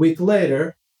 and then a week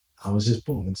later, I was just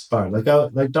boom inspired.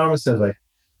 Like Dharma says, like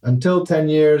until 10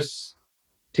 years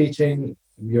teaching,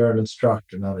 you're an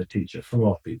instructor, not a teacher for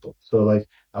most people. So like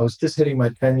I was just hitting my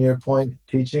 10-year point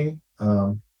teaching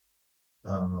when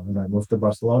I moved to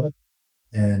Barcelona,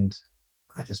 and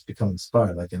I just become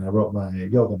inspired. Like, and I wrote my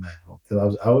yoga manual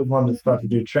because I always wanted to start to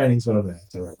do trainings, but I was like,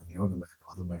 to write my yoga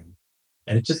manual.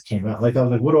 And it just came out. Like I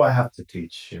was like, what do I have to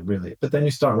teach? Really? But then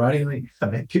you start writing, like, I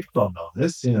mean, people don't know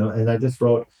this. And I just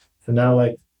wrote. So now,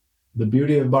 like the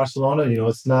beauty of Barcelona,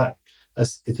 it's not.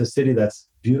 It's a city that's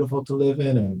beautiful to live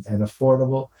in and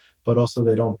affordable, but also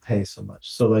they don't pay so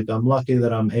much. So like I'm lucky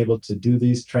that I'm able to do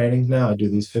these trainings now. I do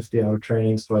these 50-hour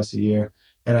trainings twice a year,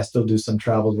 and I still do some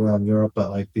travels around Europe. But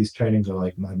like these trainings are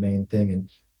like my main thing,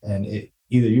 and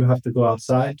either you have to go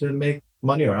outside to make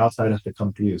money or outside has to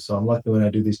come to you. So I'm lucky when I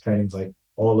do these trainings, like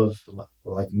all of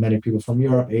like many people from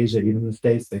Europe, Asia, even the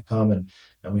States, they come and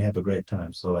we have a great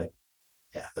time. So like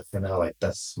yeah, but for now, like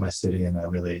that's my city, and I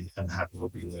really am happy to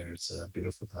be there. It's a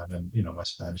beautiful time, and my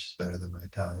Spanish is better than my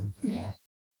Italian. Yeah.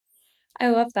 I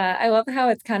love that. I love how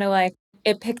it's kind of like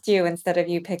it picked you instead of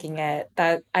you picking it.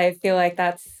 That I feel like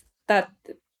that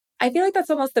I feel like that's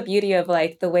almost the beauty of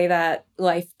like the way that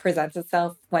life presents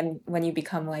itself when you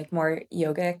become like more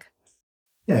yogic.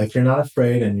 Yeah, if you're not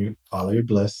afraid and you follow your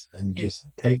bliss and you just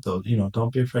take those,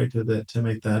 don't be afraid to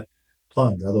make that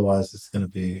plunge. Otherwise, it's going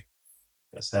to be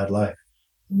a sad life.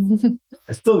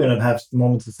 It's still going to have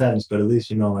moments of sadness, but at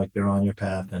least like you're on your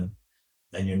path and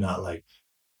you're not like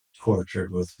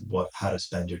tortured with how to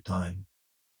spend your time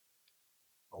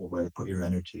or where to put your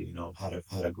energy. How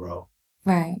to grow.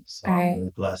 Right. So I'm Right.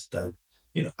 really blessed that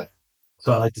you know.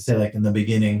 So I like to say, like in the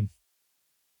beginning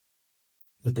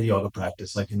with the yoga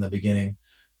practice, like in the beginning,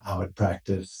 I would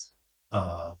practice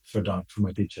for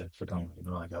my teacher for Dharma.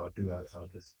 Like I would do that. I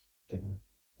would just thing.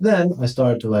 Then I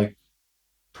started to like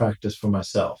practice for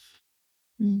myself.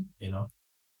 Mm. You know,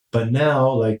 but now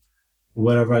like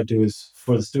whatever I do is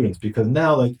for the students because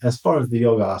now like as far as the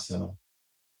yoga asana,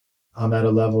 I'm at a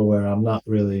level where I'm not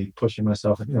really pushing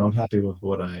myself. I'm happy with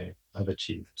what I've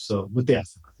achieved. So with the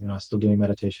asana, I'm still doing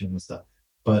meditation and stuff.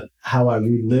 But how I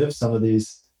relive some of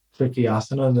these tricky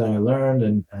asanas that I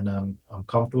learned and I'm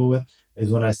comfortable with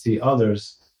is when I see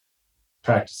others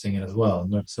practicing it as well.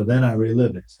 And so then I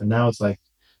relive it. So now it's like,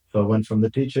 so I went from the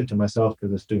teacher to myself to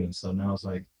the students. So now it's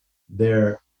like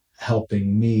they're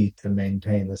helping me to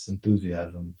maintain this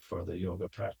enthusiasm for the yoga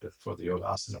practice, for the yoga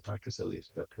asana practice at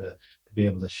least, but to be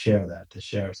able to share that, to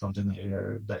share something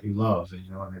that you love,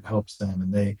 and it helps them,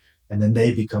 and then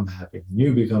they become happy, and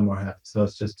you become more happy. So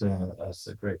it's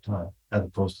a great time as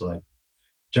opposed to like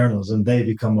journalism, they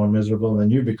become more miserable, and then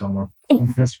you become more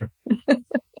miserable.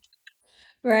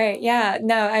 Right. Yeah.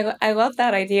 No, I love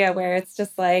that idea where it's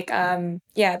just like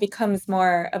yeah, it becomes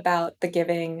more about the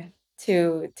giving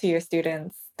to your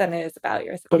students than it is about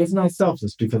yourself. But it's not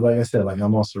selfless because, like I said, like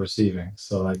I'm also receiving.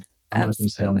 So like I'm not going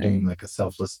to say I'm doing like a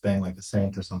selfless thing, like a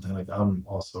saint or something. Like I'm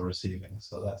also receiving.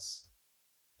 So that's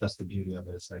the beauty of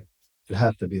it. It's like it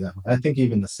has to be that way. I think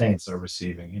even the saints are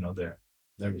receiving. You know, they're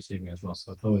receiving as well.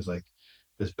 So it's always like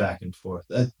this back and forth.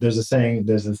 There's a saying.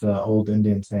 There's this old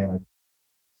Indian saying, like,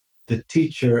 the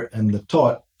teacher and the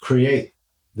taught create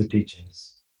the teachings.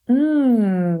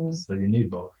 So you need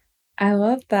both. I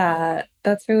love that.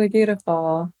 That's really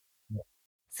beautiful. Yeah.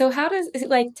 So how does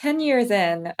like 10 years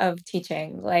in of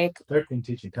teaching, like 13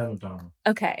 teaching, 10 with Dharma.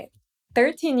 okay,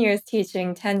 13 years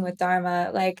teaching, 10 with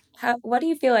Dharma, like what do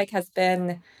you feel like has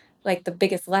been like the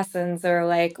biggest lessons or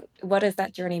like what has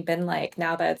that journey been like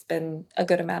now that it's been a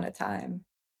good amount of time?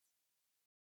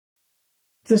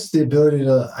 Just the ability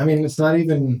to, I mean, it's not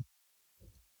even,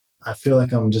 I feel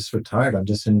like I'm just retired. I'm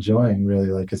just enjoying really.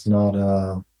 Like it's not,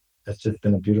 it's just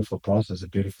been a beautiful process, a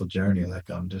beautiful journey. Like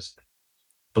I'm just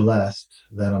blessed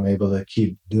that I'm able to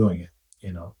keep doing it,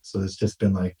 you know? So it's just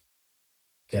been like,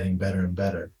 getting better and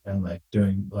better and like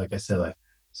doing like I said like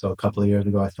so a couple of years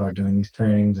ago I started doing these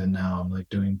trainings and now I'm like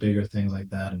doing bigger things like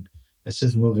that and it's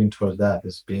just moving towards that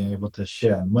just being able to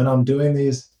share and when I'm doing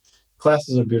these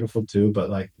classes are beautiful too but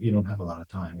like you don't have a lot of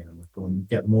time you know like when you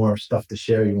get more stuff to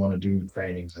share you want to do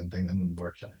trainings and things and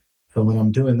workshops so when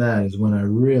I'm doing that is when I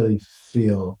really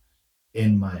feel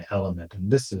in my element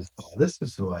and this is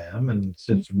who I am and it's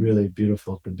just really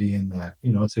beautiful to be in that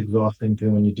you know it's exhausting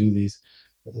too when you do these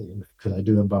because I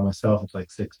do them by myself it's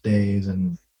like 6 days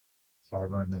and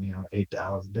however many 8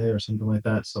 hours a day or something like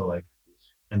that so like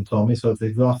and told me so it's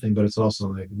exhausting but it's also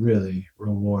like really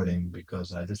rewarding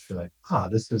because I just feel like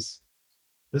this is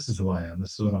who I am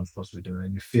this is what I'm supposed to be doing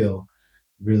and you feel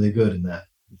really good in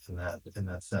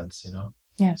that sense you know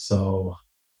Yeah. so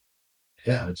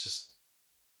yeah it's just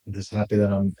I'm just happy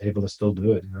that I'm able to still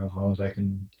do it. You know, as long as I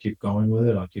can keep going with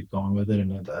it, I'll keep going with it.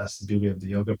 And that's the beauty of the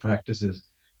yoga practice is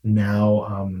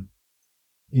now,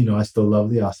 you know, I still love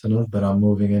the asanas, but I'm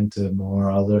moving into more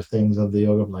other things of the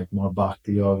yoga, like more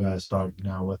bhakti yoga. I start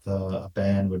now with a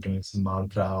band. We're doing some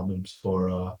mantra albums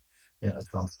for, it's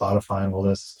on Spotify and all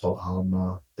this. It's called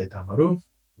Alma de Damaru,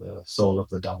 the soul of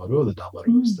the Damaru. The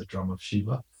Damaru is the drum of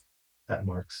Shiva. That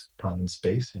marks time and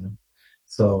space, you know.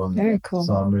 So, Very cool.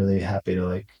 so I'm really happy to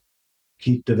like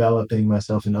keep developing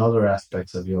myself in other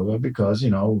aspects of yoga because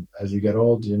you know as you get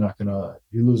old you're not gonna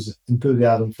you lose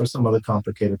enthusiasm for some of the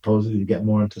complicated poses you get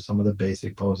more into some of the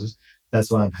basic poses that's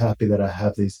why I'm happy that I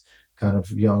have these kind of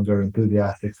younger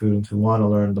enthusiastic students who want to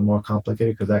learn the more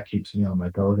complicated because that keeps me on my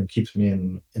toes and keeps me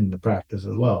in the practice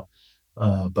as well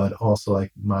but also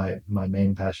like my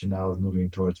main passion now is moving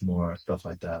towards more stuff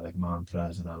like that like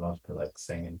mantras and I love to like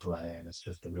sing and play and it's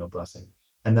just a real blessing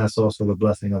and that's also the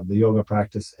blessing of the yoga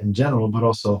practice in general but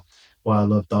also why I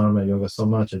love dharma yoga so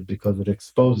much is because it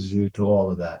exposes you to all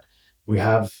of that we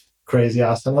have crazy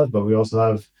asanas but we also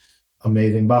have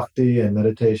amazing bhakti and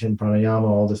meditation pranayama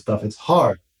all this stuff it's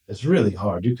hard it's really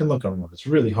hard you can look around it's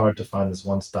really hard to find this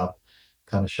one stop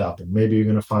kind of shopping maybe you're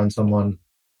going to find someone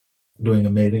doing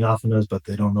amazing asanas, but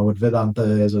they don't know what Vedanta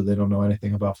is, or they don't know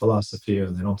anything about philosophy,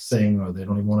 or they don't sing, or they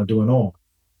don't even want to do an Om.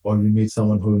 Or you meet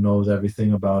someone who knows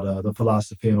everything about the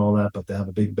philosophy and all that, but they have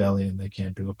a big belly and they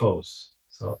can't do a pose.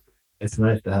 So it's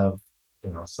nice to have,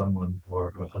 you know, someone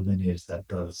or a lineage that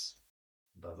does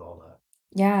all that.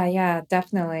 Yeah, yeah,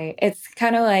 definitely. It's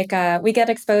kind of like we get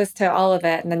exposed to all of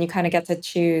it and then you kind of get to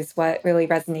choose what really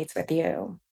resonates with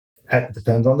you. It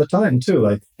depends on the time too.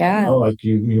 Like you know, like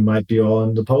you might be all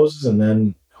into poses, and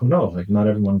then who knows? Like not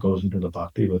everyone goes into the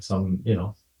bhakti, but some, you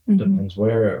know, depends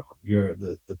where you're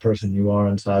the person you are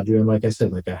inside you. And like I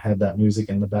said, like I had that music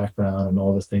in the background, and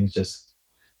all the things just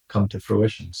come to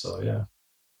fruition. So yeah,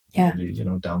 Yeah. maybe you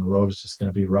know down the road it's just going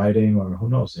to be writing, or who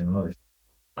knows? You know, like,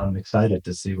 I'm excited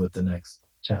to see what the next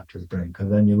chapters bring because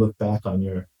then you look back on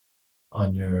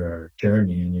your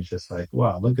journey and you're just like,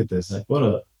 wow, look at this! Like what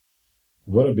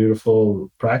a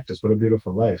beautiful practice what a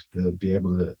beautiful life to be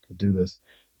able to do this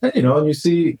and you know and you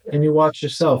see and you watch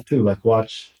yourself too like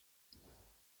watch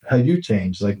how you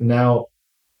change like now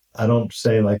I don't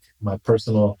say like my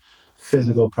personal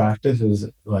physical practice is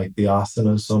like the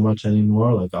asanas so much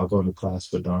anymore like I'll go to class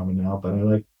for dharma now but I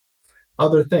like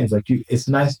other things like you it's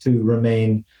nice to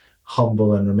remain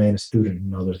humble and remain a student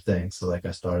in other things so like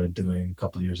I started doing a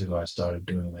couple of years ago I started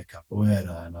doing like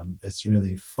capoeira and it's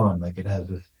really fun like it has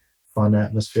this fun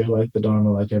atmosphere like the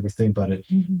dharma like everything but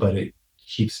it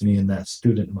keeps me in that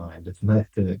student mind it's nice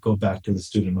to go back to the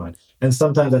student mind and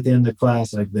sometimes at the end of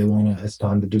class like they want to it's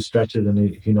time to do stretches and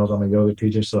he knows I'm a yoga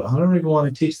teacher so I don't even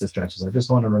want to teach the stretches I just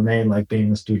want to remain like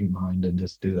being a student mind and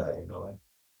just do that you know like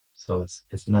so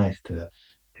it's nice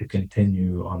to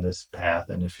continue on this path.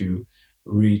 And if you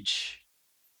reach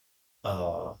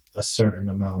a certain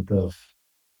amount of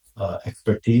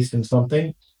expertise in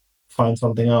something, find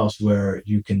something else where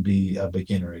you can be a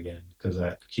beginner again, because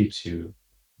that keeps you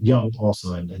young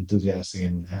also, and enthusiastic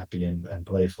and happy and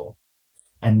playful.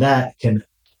 And that can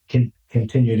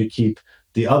continue to keep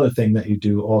the other thing that you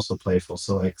do also playful.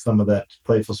 So like some of that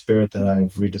playful spirit that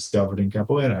I've rediscovered in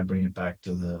capoeira, I bring it back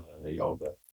to the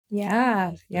yoga.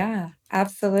 Yeah, yeah,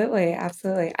 absolutely,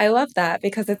 absolutely. I love that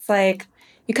because it's like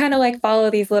you kind of like follow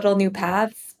these little new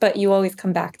paths, but you always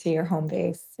come back to your home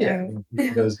base, Yeah, right?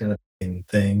 yoga's gonna be a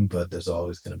thing, but there's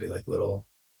always gonna be like little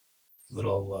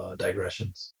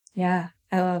digressions. Yeah,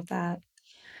 I love that.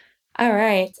 All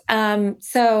right.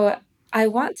 So I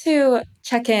want to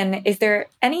check in. Is there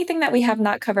anything that we have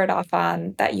not covered off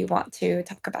on that you want to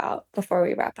talk about before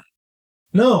we wrap up?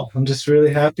 No, I'm just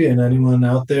really happy, and anyone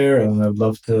out there, I'd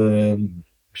love to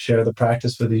share the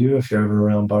practice with you. If you're ever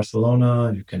around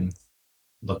Barcelona, you can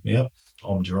look me up,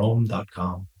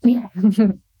 omjerome.com. Yeah.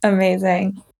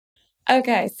 Amazing.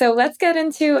 Okay, so let's get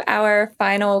into our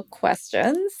final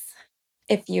questions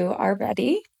if you are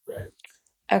ready. Right.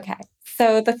 Okay,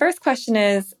 so the first question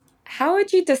is, how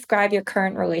would you describe your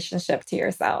current relationship to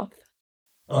yourself?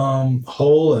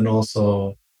 Whole and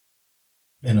also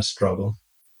in a struggle.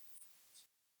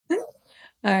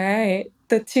 All right,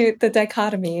 the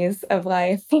dichotomies of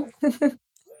life.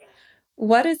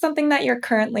 What is something that you're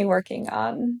currently working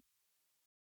on?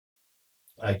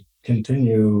 I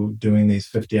continue doing these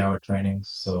 50-hour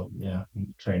trainings. So yeah,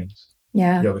 trainings,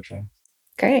 Yeah, yoga training,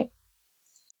 great.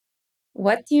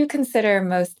 What do you consider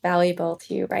most valuable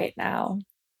to you right now?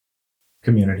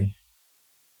 community.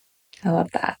 I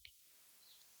love that.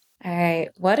 All right,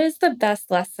 what is the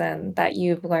best lesson that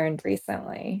you've learned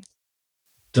recently?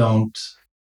 Don't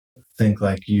think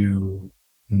like you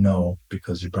know,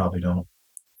 because you probably don't.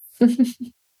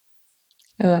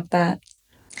 I love that.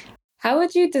 How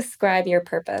would you describe your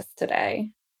purpose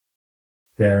today?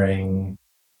 Sharing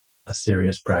a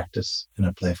serious practice in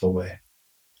a playful way.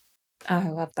 Oh, I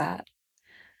love that.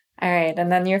 All right.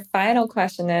 And then your final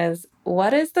question is,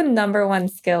 what is the number one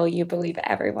skill you believe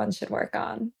everyone should work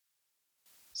on?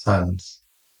 Silence.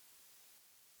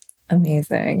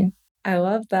 Amazing. I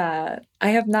love that. I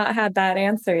have not had that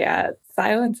answer yet.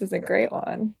 Silence is a great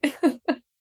one.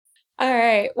 All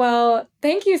right. Well,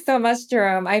 thank you so much,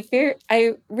 Jerome. I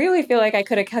really feel like I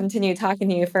could have continued talking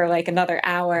to you for like another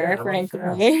hour, Yeah,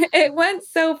 frankly. It went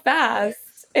so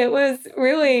fast. It was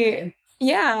really,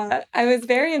 yeah, I was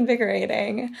very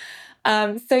invigorating.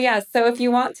 So yeah, so if you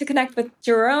want to connect with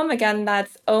Jerome, again,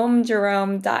 that's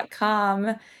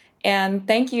omjerome.com. And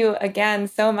thank you again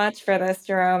so much for this,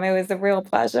 Jerome. It was a real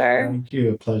pleasure. Thank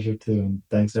you. A pleasure too. And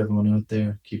thanks everyone out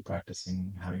there. Keep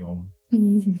practicing how you own.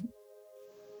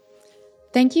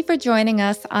 Thank you for joining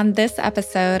us on this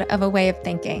episode of A Way of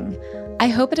Thinking. I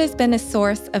hope it has been a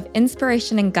source of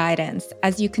inspiration and guidance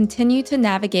as you continue to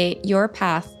navigate your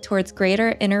path towards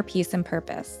greater inner peace and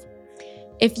purpose.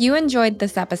 If you enjoyed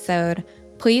this episode,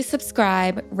 please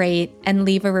subscribe, rate, and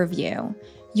leave a review.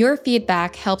 Your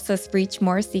feedback helps us reach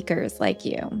more seekers like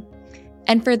you.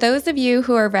 And for those of you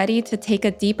who are ready to take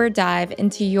a deeper dive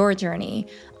into your journey,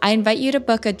 I invite you to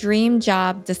book a dream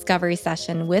job discovery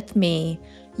session with me,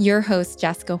 your host,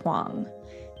 Jessica Huang.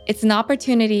 It's an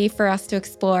opportunity for us to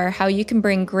explore how you can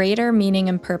bring greater meaning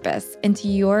and purpose into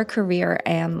your career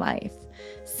and life.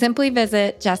 Simply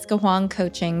visit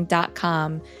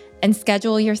jessicahuangcoaching.com and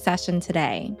schedule your session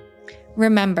today.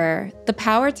 Remember, the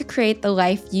power to create the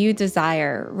life you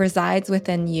desire resides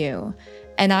within you,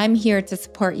 and I'm here to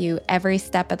support you every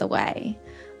step of the way.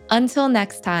 Until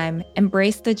next time,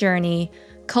 embrace the journey,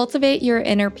 cultivate your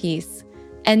inner peace,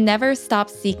 and never stop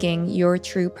seeking your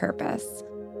true purpose.